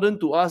important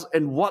to us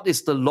and what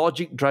is the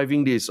logic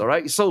driving this? All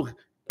right. So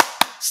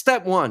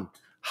step one.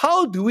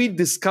 How do we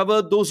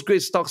discover those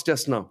great stocks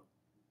just now?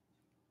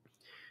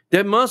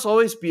 There must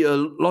always be a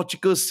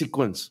logical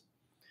sequence.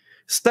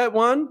 Step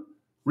one,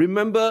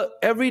 remember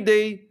every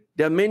day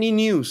there are many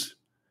news.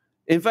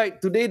 In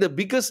fact, today the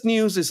biggest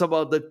news is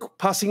about the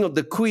passing of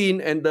the Queen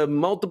and the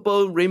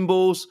multiple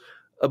rainbows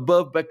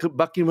above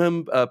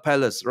Buckingham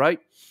Palace, right?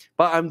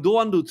 But I don't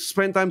want to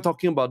spend time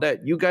talking about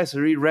that. You guys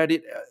already read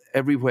it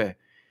everywhere.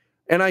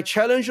 And I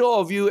challenge all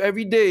of you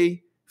every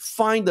day,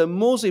 find the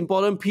most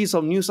important piece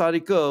of news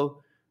article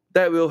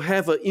that will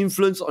have an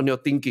influence on your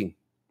thinking.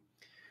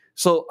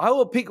 So I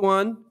will pick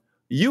one,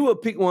 you will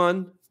pick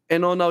one,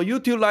 and on our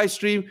YouTube live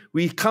stream,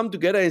 we come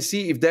together and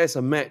see if there's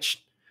a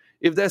match.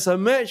 If there's a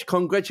match,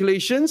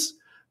 congratulations,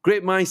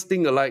 great minds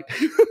think alike.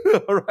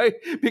 All right?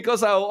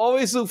 Because I will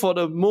always look for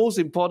the most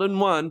important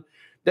one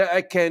that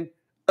I can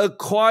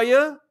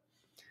acquire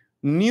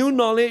new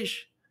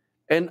knowledge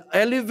and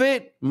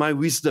elevate my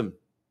wisdom.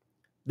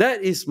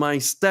 That is my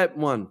step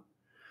one.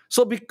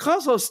 So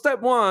because of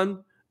step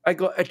one, I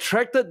got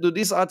attracted to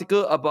this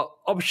article about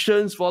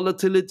options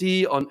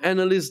volatility on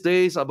analyst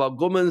days, about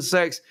Goldman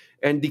Sachs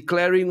and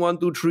declaring 1,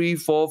 2, 3,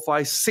 4,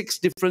 5, 6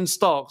 different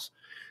stocks.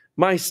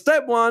 My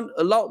step one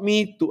allowed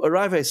me to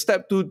arrive at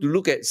step two to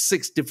look at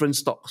 6 different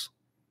stocks.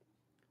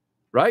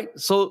 Right?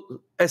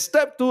 So at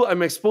step two,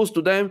 I'm exposed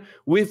to them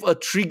with a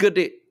trigger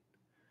date.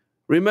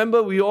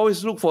 Remember, we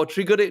always look for a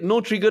trigger date.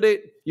 No trigger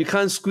date, you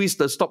can't squeeze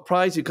the stock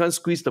price, you can't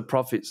squeeze the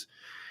profits.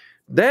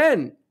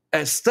 Then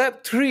at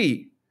step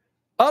three,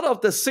 out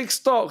of the 6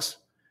 stocks,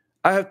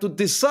 I have to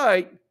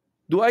decide,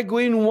 do I go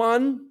in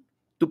one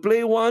to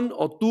play 1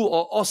 or 2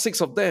 or all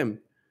 6 of them?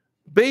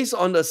 Based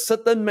on a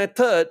certain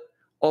method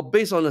or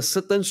based on a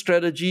certain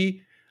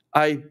strategy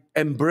I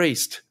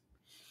embraced.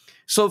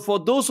 So for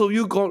those of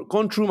you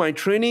gone through my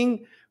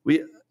training,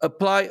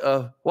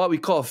 apply what we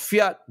call a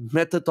fiat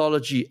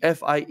methodology,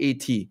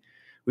 FIAT,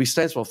 which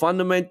stands for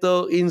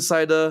fundamental,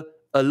 insider,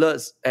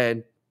 alerts,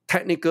 and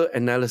technical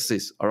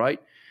analysis. All right.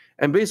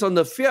 And based on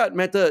the fiat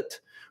method,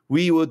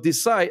 we will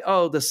decide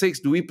out of the 6,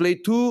 do we play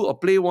 2 or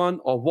play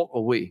 1 or walk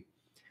away?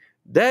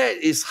 That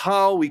is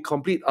how we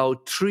complete our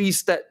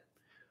 3-step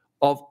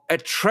of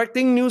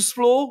attracting news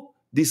flow,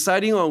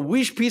 deciding on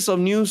which piece of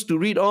news to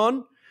read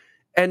on,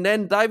 and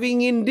then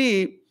diving in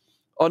deep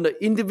on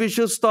the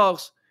individual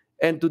stocks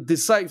and to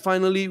decide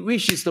finally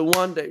which is the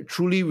one that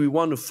truly we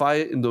want to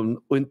fire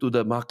into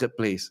the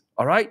marketplace.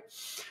 All right?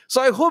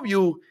 So I hope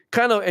you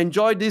kind of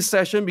enjoyed this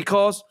session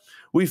because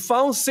we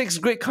found 6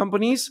 great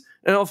companies.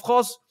 And of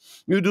course,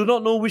 you do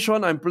not know which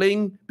one I'm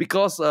playing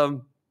because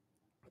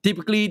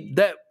typically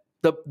that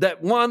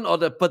one or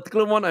the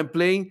particular one I'm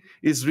playing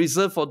is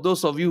reserved for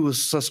those of you who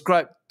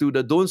subscribe to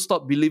the Don't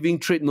Stop Believing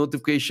Trade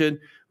notification,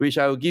 which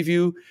I will give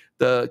you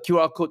the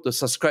QR code to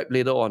subscribe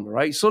later on,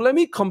 right? So let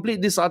me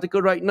complete this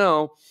article right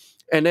now,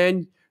 and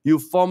then you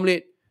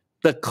formulate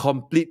the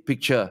complete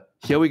picture.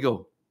 Here we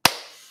go.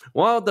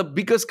 One of the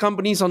biggest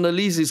companies on the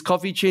list is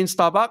coffee chain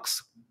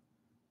Starbucks.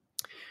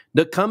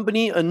 The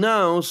company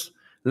announced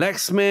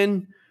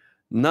Laxman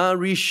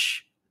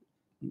Narasimhan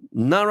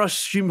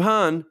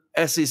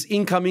as its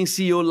incoming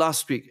CEO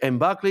last week, and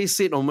Barclays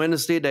said on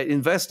Wednesday that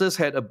investors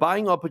had a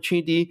buying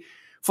opportunity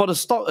for the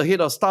stock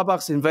ahead of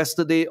Starbucks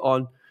Investor Day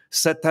on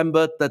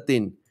September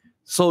 13.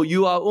 So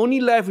you are only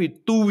left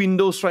with 2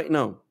 windows right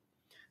now.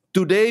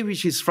 Today,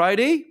 which is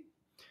Friday,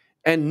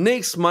 and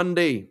next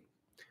Monday,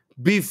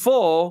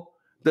 before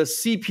the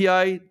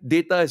CPI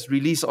data is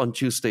released on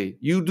Tuesday.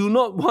 You do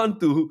not want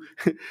to,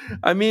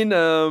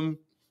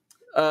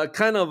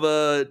 kind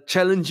of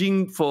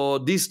challenging for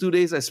these 2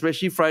 days,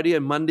 especially Friday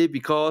and Monday,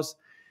 because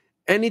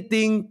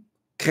anything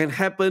can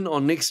happen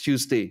on next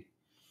Tuesday.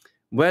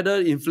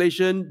 Whether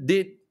inflation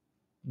did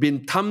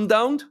been thumbed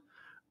down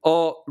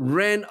or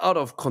ran out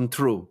of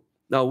control.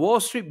 Now, Wall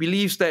Street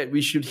believes that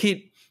we should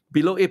hit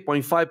below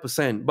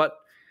 8.5%, but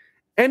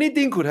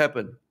anything could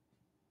happen.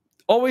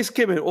 Always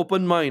keep an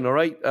open mind, all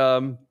right?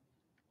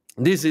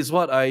 This is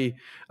what I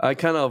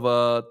kind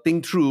of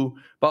think through.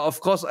 But of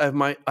course,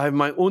 I have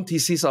my own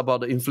thesis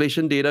about the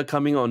inflation data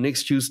coming on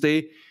next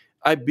Tuesday.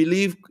 I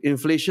believe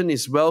inflation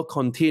is well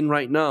contained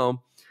right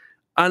now,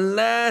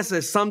 unless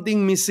there's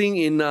something missing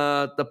in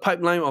the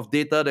pipeline of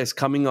data that's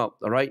coming up,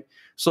 all right?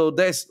 So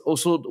that's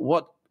also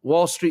what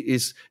Wall Street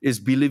is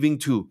believing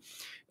too.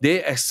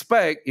 They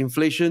expect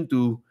inflation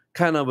to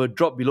kind of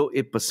drop below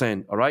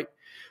 8%, all right?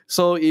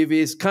 So if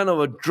it's kind of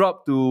a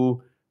drop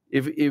to,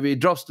 if it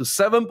drops to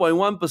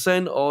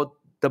 7.1% or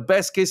the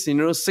best case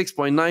scenario,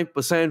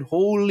 6.9%,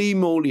 holy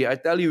moly, I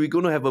tell you, we're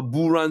going to have a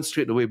bull run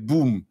straight away,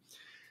 boom.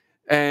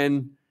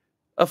 And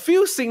a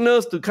few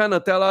signals to kind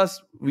of tell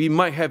us we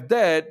might have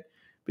that,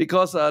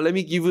 because let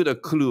me give you the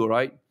clue,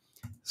 right?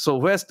 So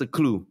where's the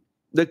clue?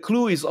 The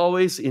clue is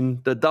always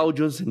in the Dow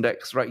Jones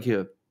Index right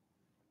here.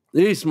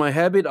 This is my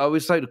habit. I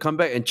always like to come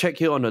back and check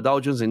here on the Dow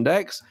Jones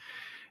Index.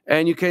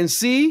 And you can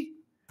see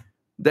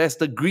there's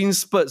the green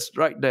spurts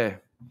right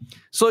there.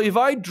 So if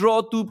I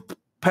draw 2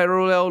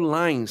 parallel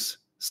lines,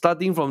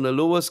 starting from the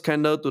lowest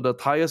candle to the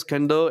highest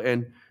candle,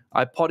 and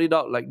I plot it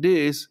out like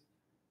this,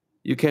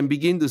 you can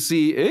begin to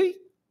see,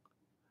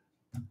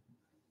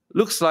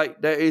 looks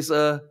like there is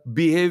a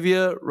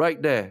behavior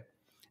right there.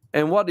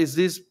 And what is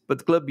this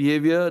particular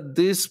behavior?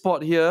 This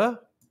spot here,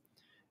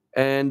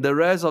 and the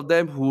rest of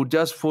them who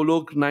just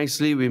follow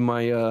nicely with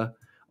my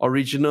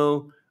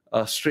original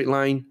straight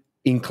line,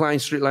 inclined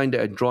straight line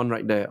that I drawn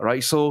right there,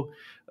 right? So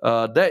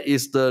that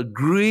is the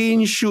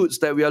green shoots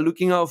that we are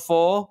looking out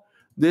for.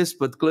 This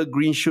particular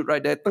green shoot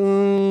right there,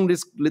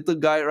 this little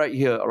guy right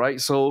here, all right?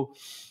 So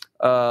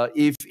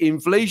if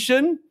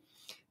inflation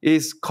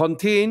is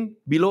contained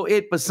below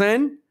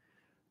 8%,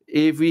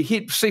 if we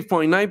hit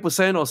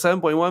 6.9% or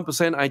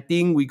 7.1%, I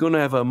think we're going to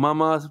have a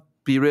mama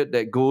period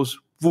that goes,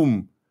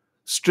 boom,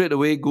 straight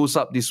away goes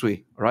up this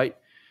way, right?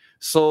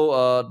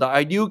 So the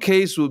ideal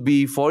case would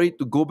be for it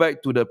to go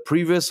back to the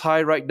previous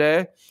high right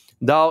there,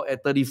 Dow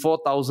at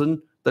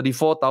 34,000,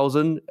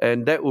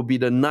 and that would be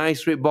the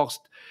nice red box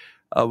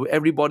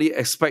everybody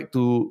expect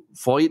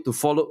for it to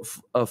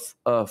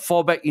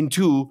fall back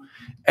into.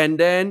 And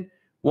then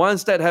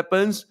once that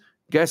happens,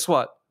 guess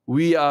what?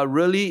 We are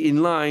really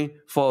in line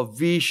for a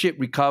V-shaped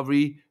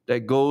recovery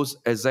that goes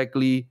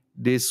exactly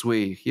this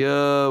way.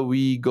 Here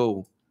we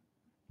go.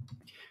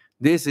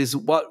 This is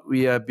what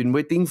we have been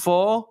waiting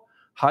for.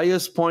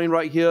 Highest point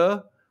right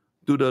here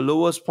to the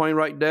lowest point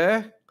right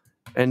there.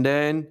 And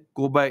then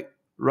go back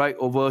right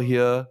over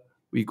here.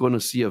 We're going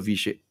to see a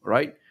V-shape,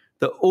 right?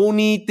 The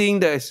only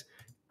thing that's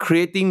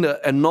creating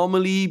the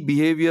anomaly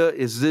behavior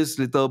is this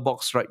little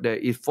box right there.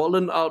 It's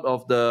fallen out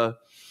of the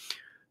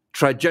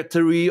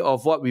trajectory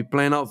of what we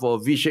plan out for a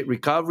V-shaped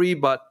recovery,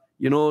 but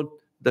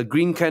the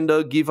green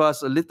candle give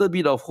us a little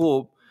bit of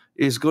hope.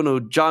 It's going to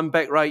jump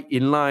back right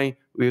in line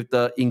with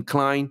the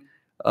incline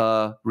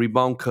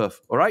rebound curve.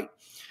 All right.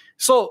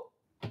 So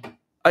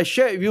I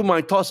shared with you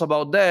my thoughts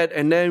about that,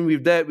 and then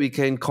with that we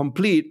can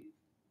complete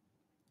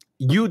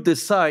you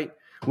decide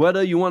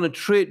whether you want to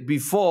trade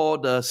before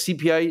the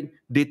CPI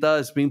data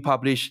is being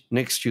published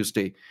next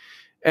Tuesday.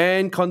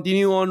 And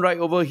continue on right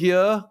over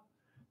here.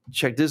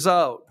 Check this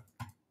out.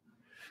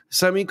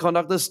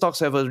 Semiconductor stocks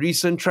have a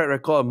recent track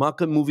record of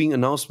market-moving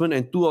announcement,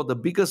 and two of the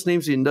biggest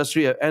names in the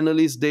industry have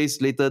analyst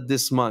days later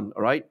this month.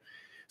 All right.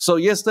 So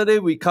yesterday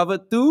we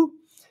covered two,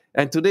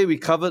 and today we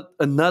covered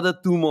another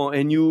two more.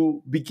 And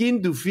you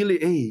begin to feel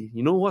it. Hey,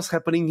 you know what's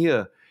happening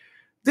here?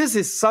 This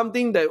is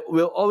something that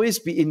will always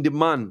be in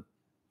demand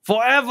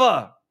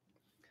forever,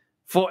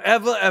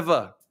 forever,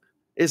 ever.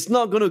 It's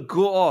not going to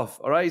go off.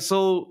 All right.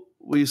 So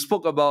we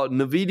spoke about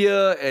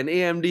NVIDIA and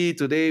AMD.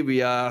 Today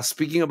we are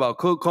speaking about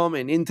Qualcomm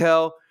and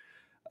Intel.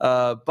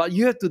 But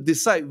you have to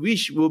decide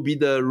which will be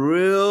the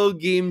real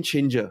game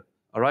changer.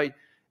 All right.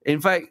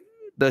 In fact,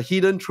 the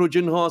hidden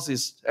Trojan horse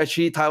is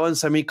actually Taiwan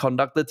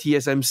Semiconductor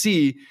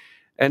TSMC,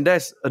 and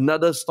that's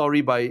another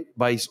story by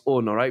its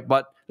own. All right.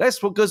 But let's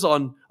focus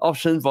on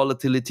option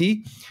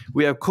volatility.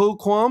 We have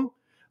Qualcomm,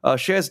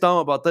 shares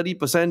down about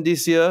 30%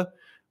 this year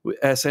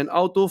as an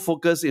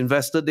auto-focused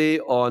investor day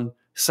on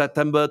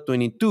September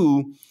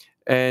 22.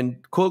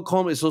 And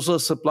Qualcomm is also a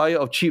supplier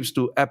of chips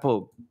to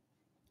Apple.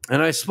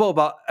 And I spoke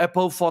about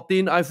Apple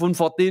 14, iPhone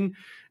 14,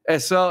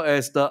 as well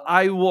as the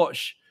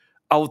iWatch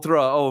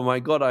Ultra. Oh my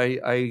God,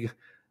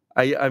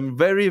 I'm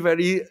very,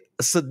 very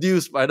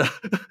seduced by the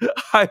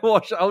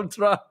iWatch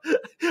Ultra.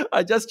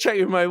 I just checked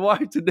with my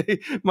wife today.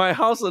 My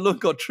house alone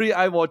got 3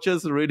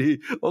 iWatches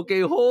already.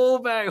 Okay,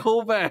 hold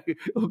back.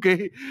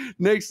 Okay,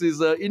 next is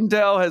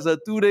Intel has a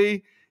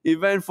 2-day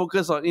event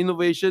focused on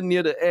innovation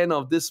near the end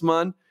of this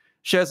month.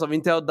 Shares of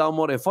Intel down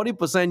more than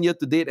 40% year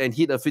to date and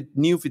hit a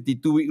new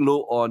 52-week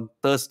low on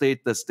Thursday,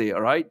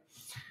 all right?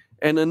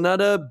 And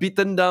another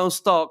beaten down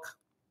stock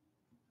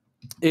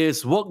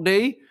is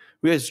Workday,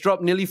 which has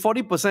dropped nearly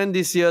 40%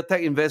 this year.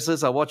 Tech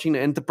investors are watching the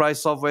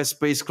enterprise software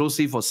space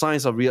closely for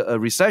signs of a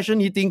recession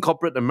hitting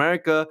corporate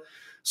America.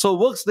 So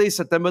Workday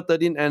September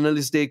 13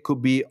 Analyst Day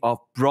could be of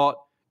broad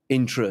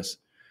interest.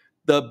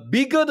 The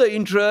bigger the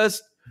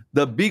interest,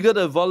 the bigger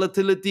the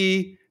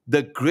volatility,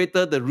 the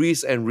greater the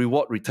risk and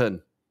reward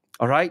return.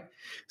 All right.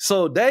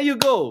 So there you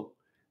go.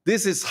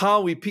 This is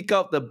how we pick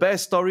up the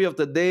best story of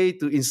the day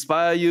to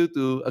inspire you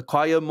to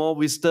acquire more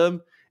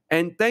wisdom.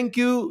 And thank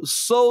you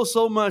so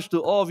much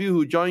to all of you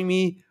who joined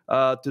me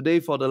today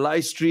for the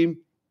live stream.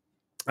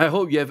 I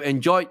hope you have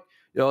enjoyed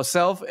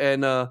yourself,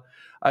 and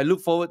I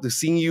look forward to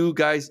seeing you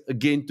guys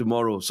again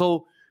tomorrow.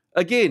 So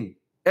again,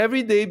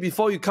 every day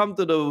before you come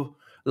to the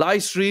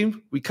live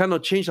stream, we kind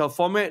of change our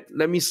format.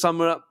 Let me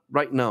sum it up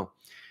right now.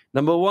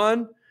 Number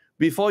one,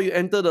 before you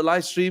enter the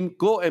live stream,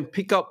 go and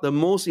pick up the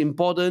most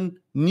important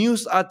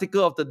news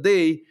article of the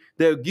day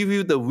that will give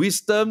you the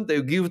wisdom, that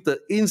will give you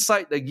the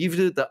insight, that give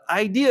you the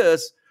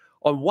ideas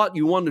on what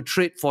you want to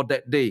trade for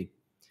that day.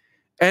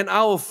 And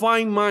I will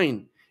find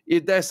mine.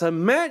 If there's a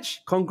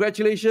match,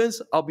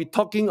 congratulations. I'll be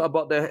talking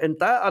about the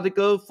entire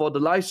article for the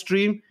live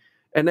stream,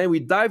 and then we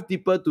dive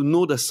deeper to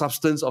know the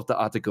substance of the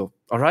article.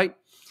 All right?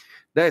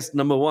 That's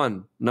number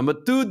one. Number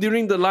two,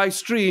 during the live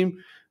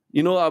stream,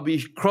 I'll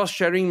be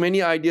cross-sharing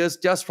many ideas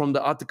just from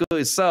the article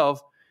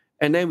itself,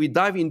 and then we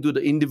dive into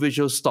the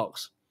individual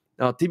stocks.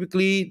 Now,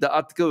 typically, the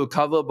article will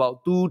cover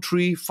about 2,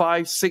 3,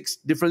 5, 6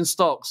 different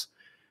stocks.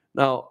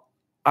 Now,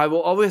 I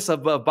will always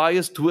have a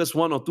bias towards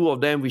one or two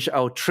of them, which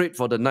I'll trade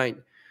for the night.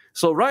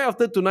 So right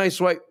after tonight's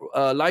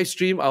live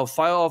stream, I'll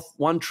fire off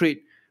one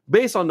trade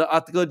based on the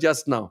article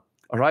just now,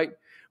 all right?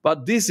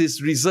 But this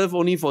is reserved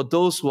only for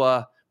those who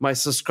are my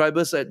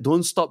subscribers at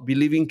Don't Stop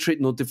Believing Trade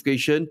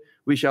Notification,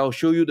 which I'll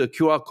show you the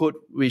QR code,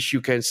 which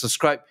you can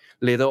subscribe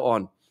later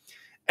on.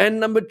 And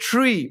number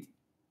 3,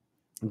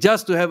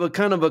 just to have a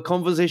kind of a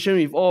conversation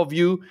with all of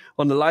you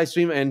on the live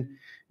stream, and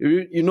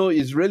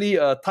it's really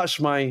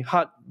touched my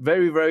heart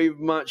very, very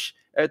much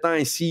every time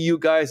I see you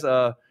guys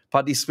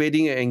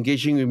participating and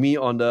engaging with me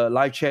on the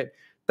live chat.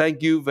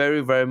 Thank you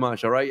very, very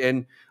much. All right.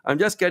 And I'm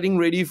just getting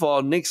ready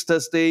for next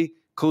Thursday,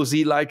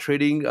 Cozy Live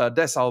Trading.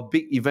 That's our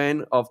big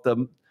event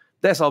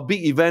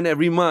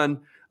every month.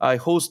 I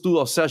host 2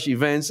 of such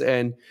events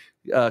and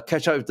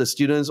catch up with the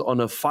students on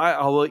a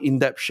 5-hour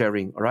in-depth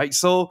sharing. All right.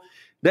 So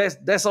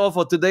that's all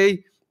for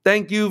today.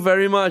 Thank you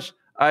very much.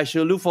 I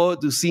shall look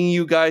forward to seeing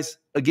you guys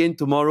again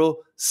tomorrow,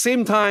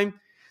 same time.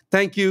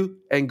 Thank you,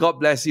 and God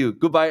bless you.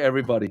 Goodbye,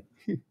 everybody.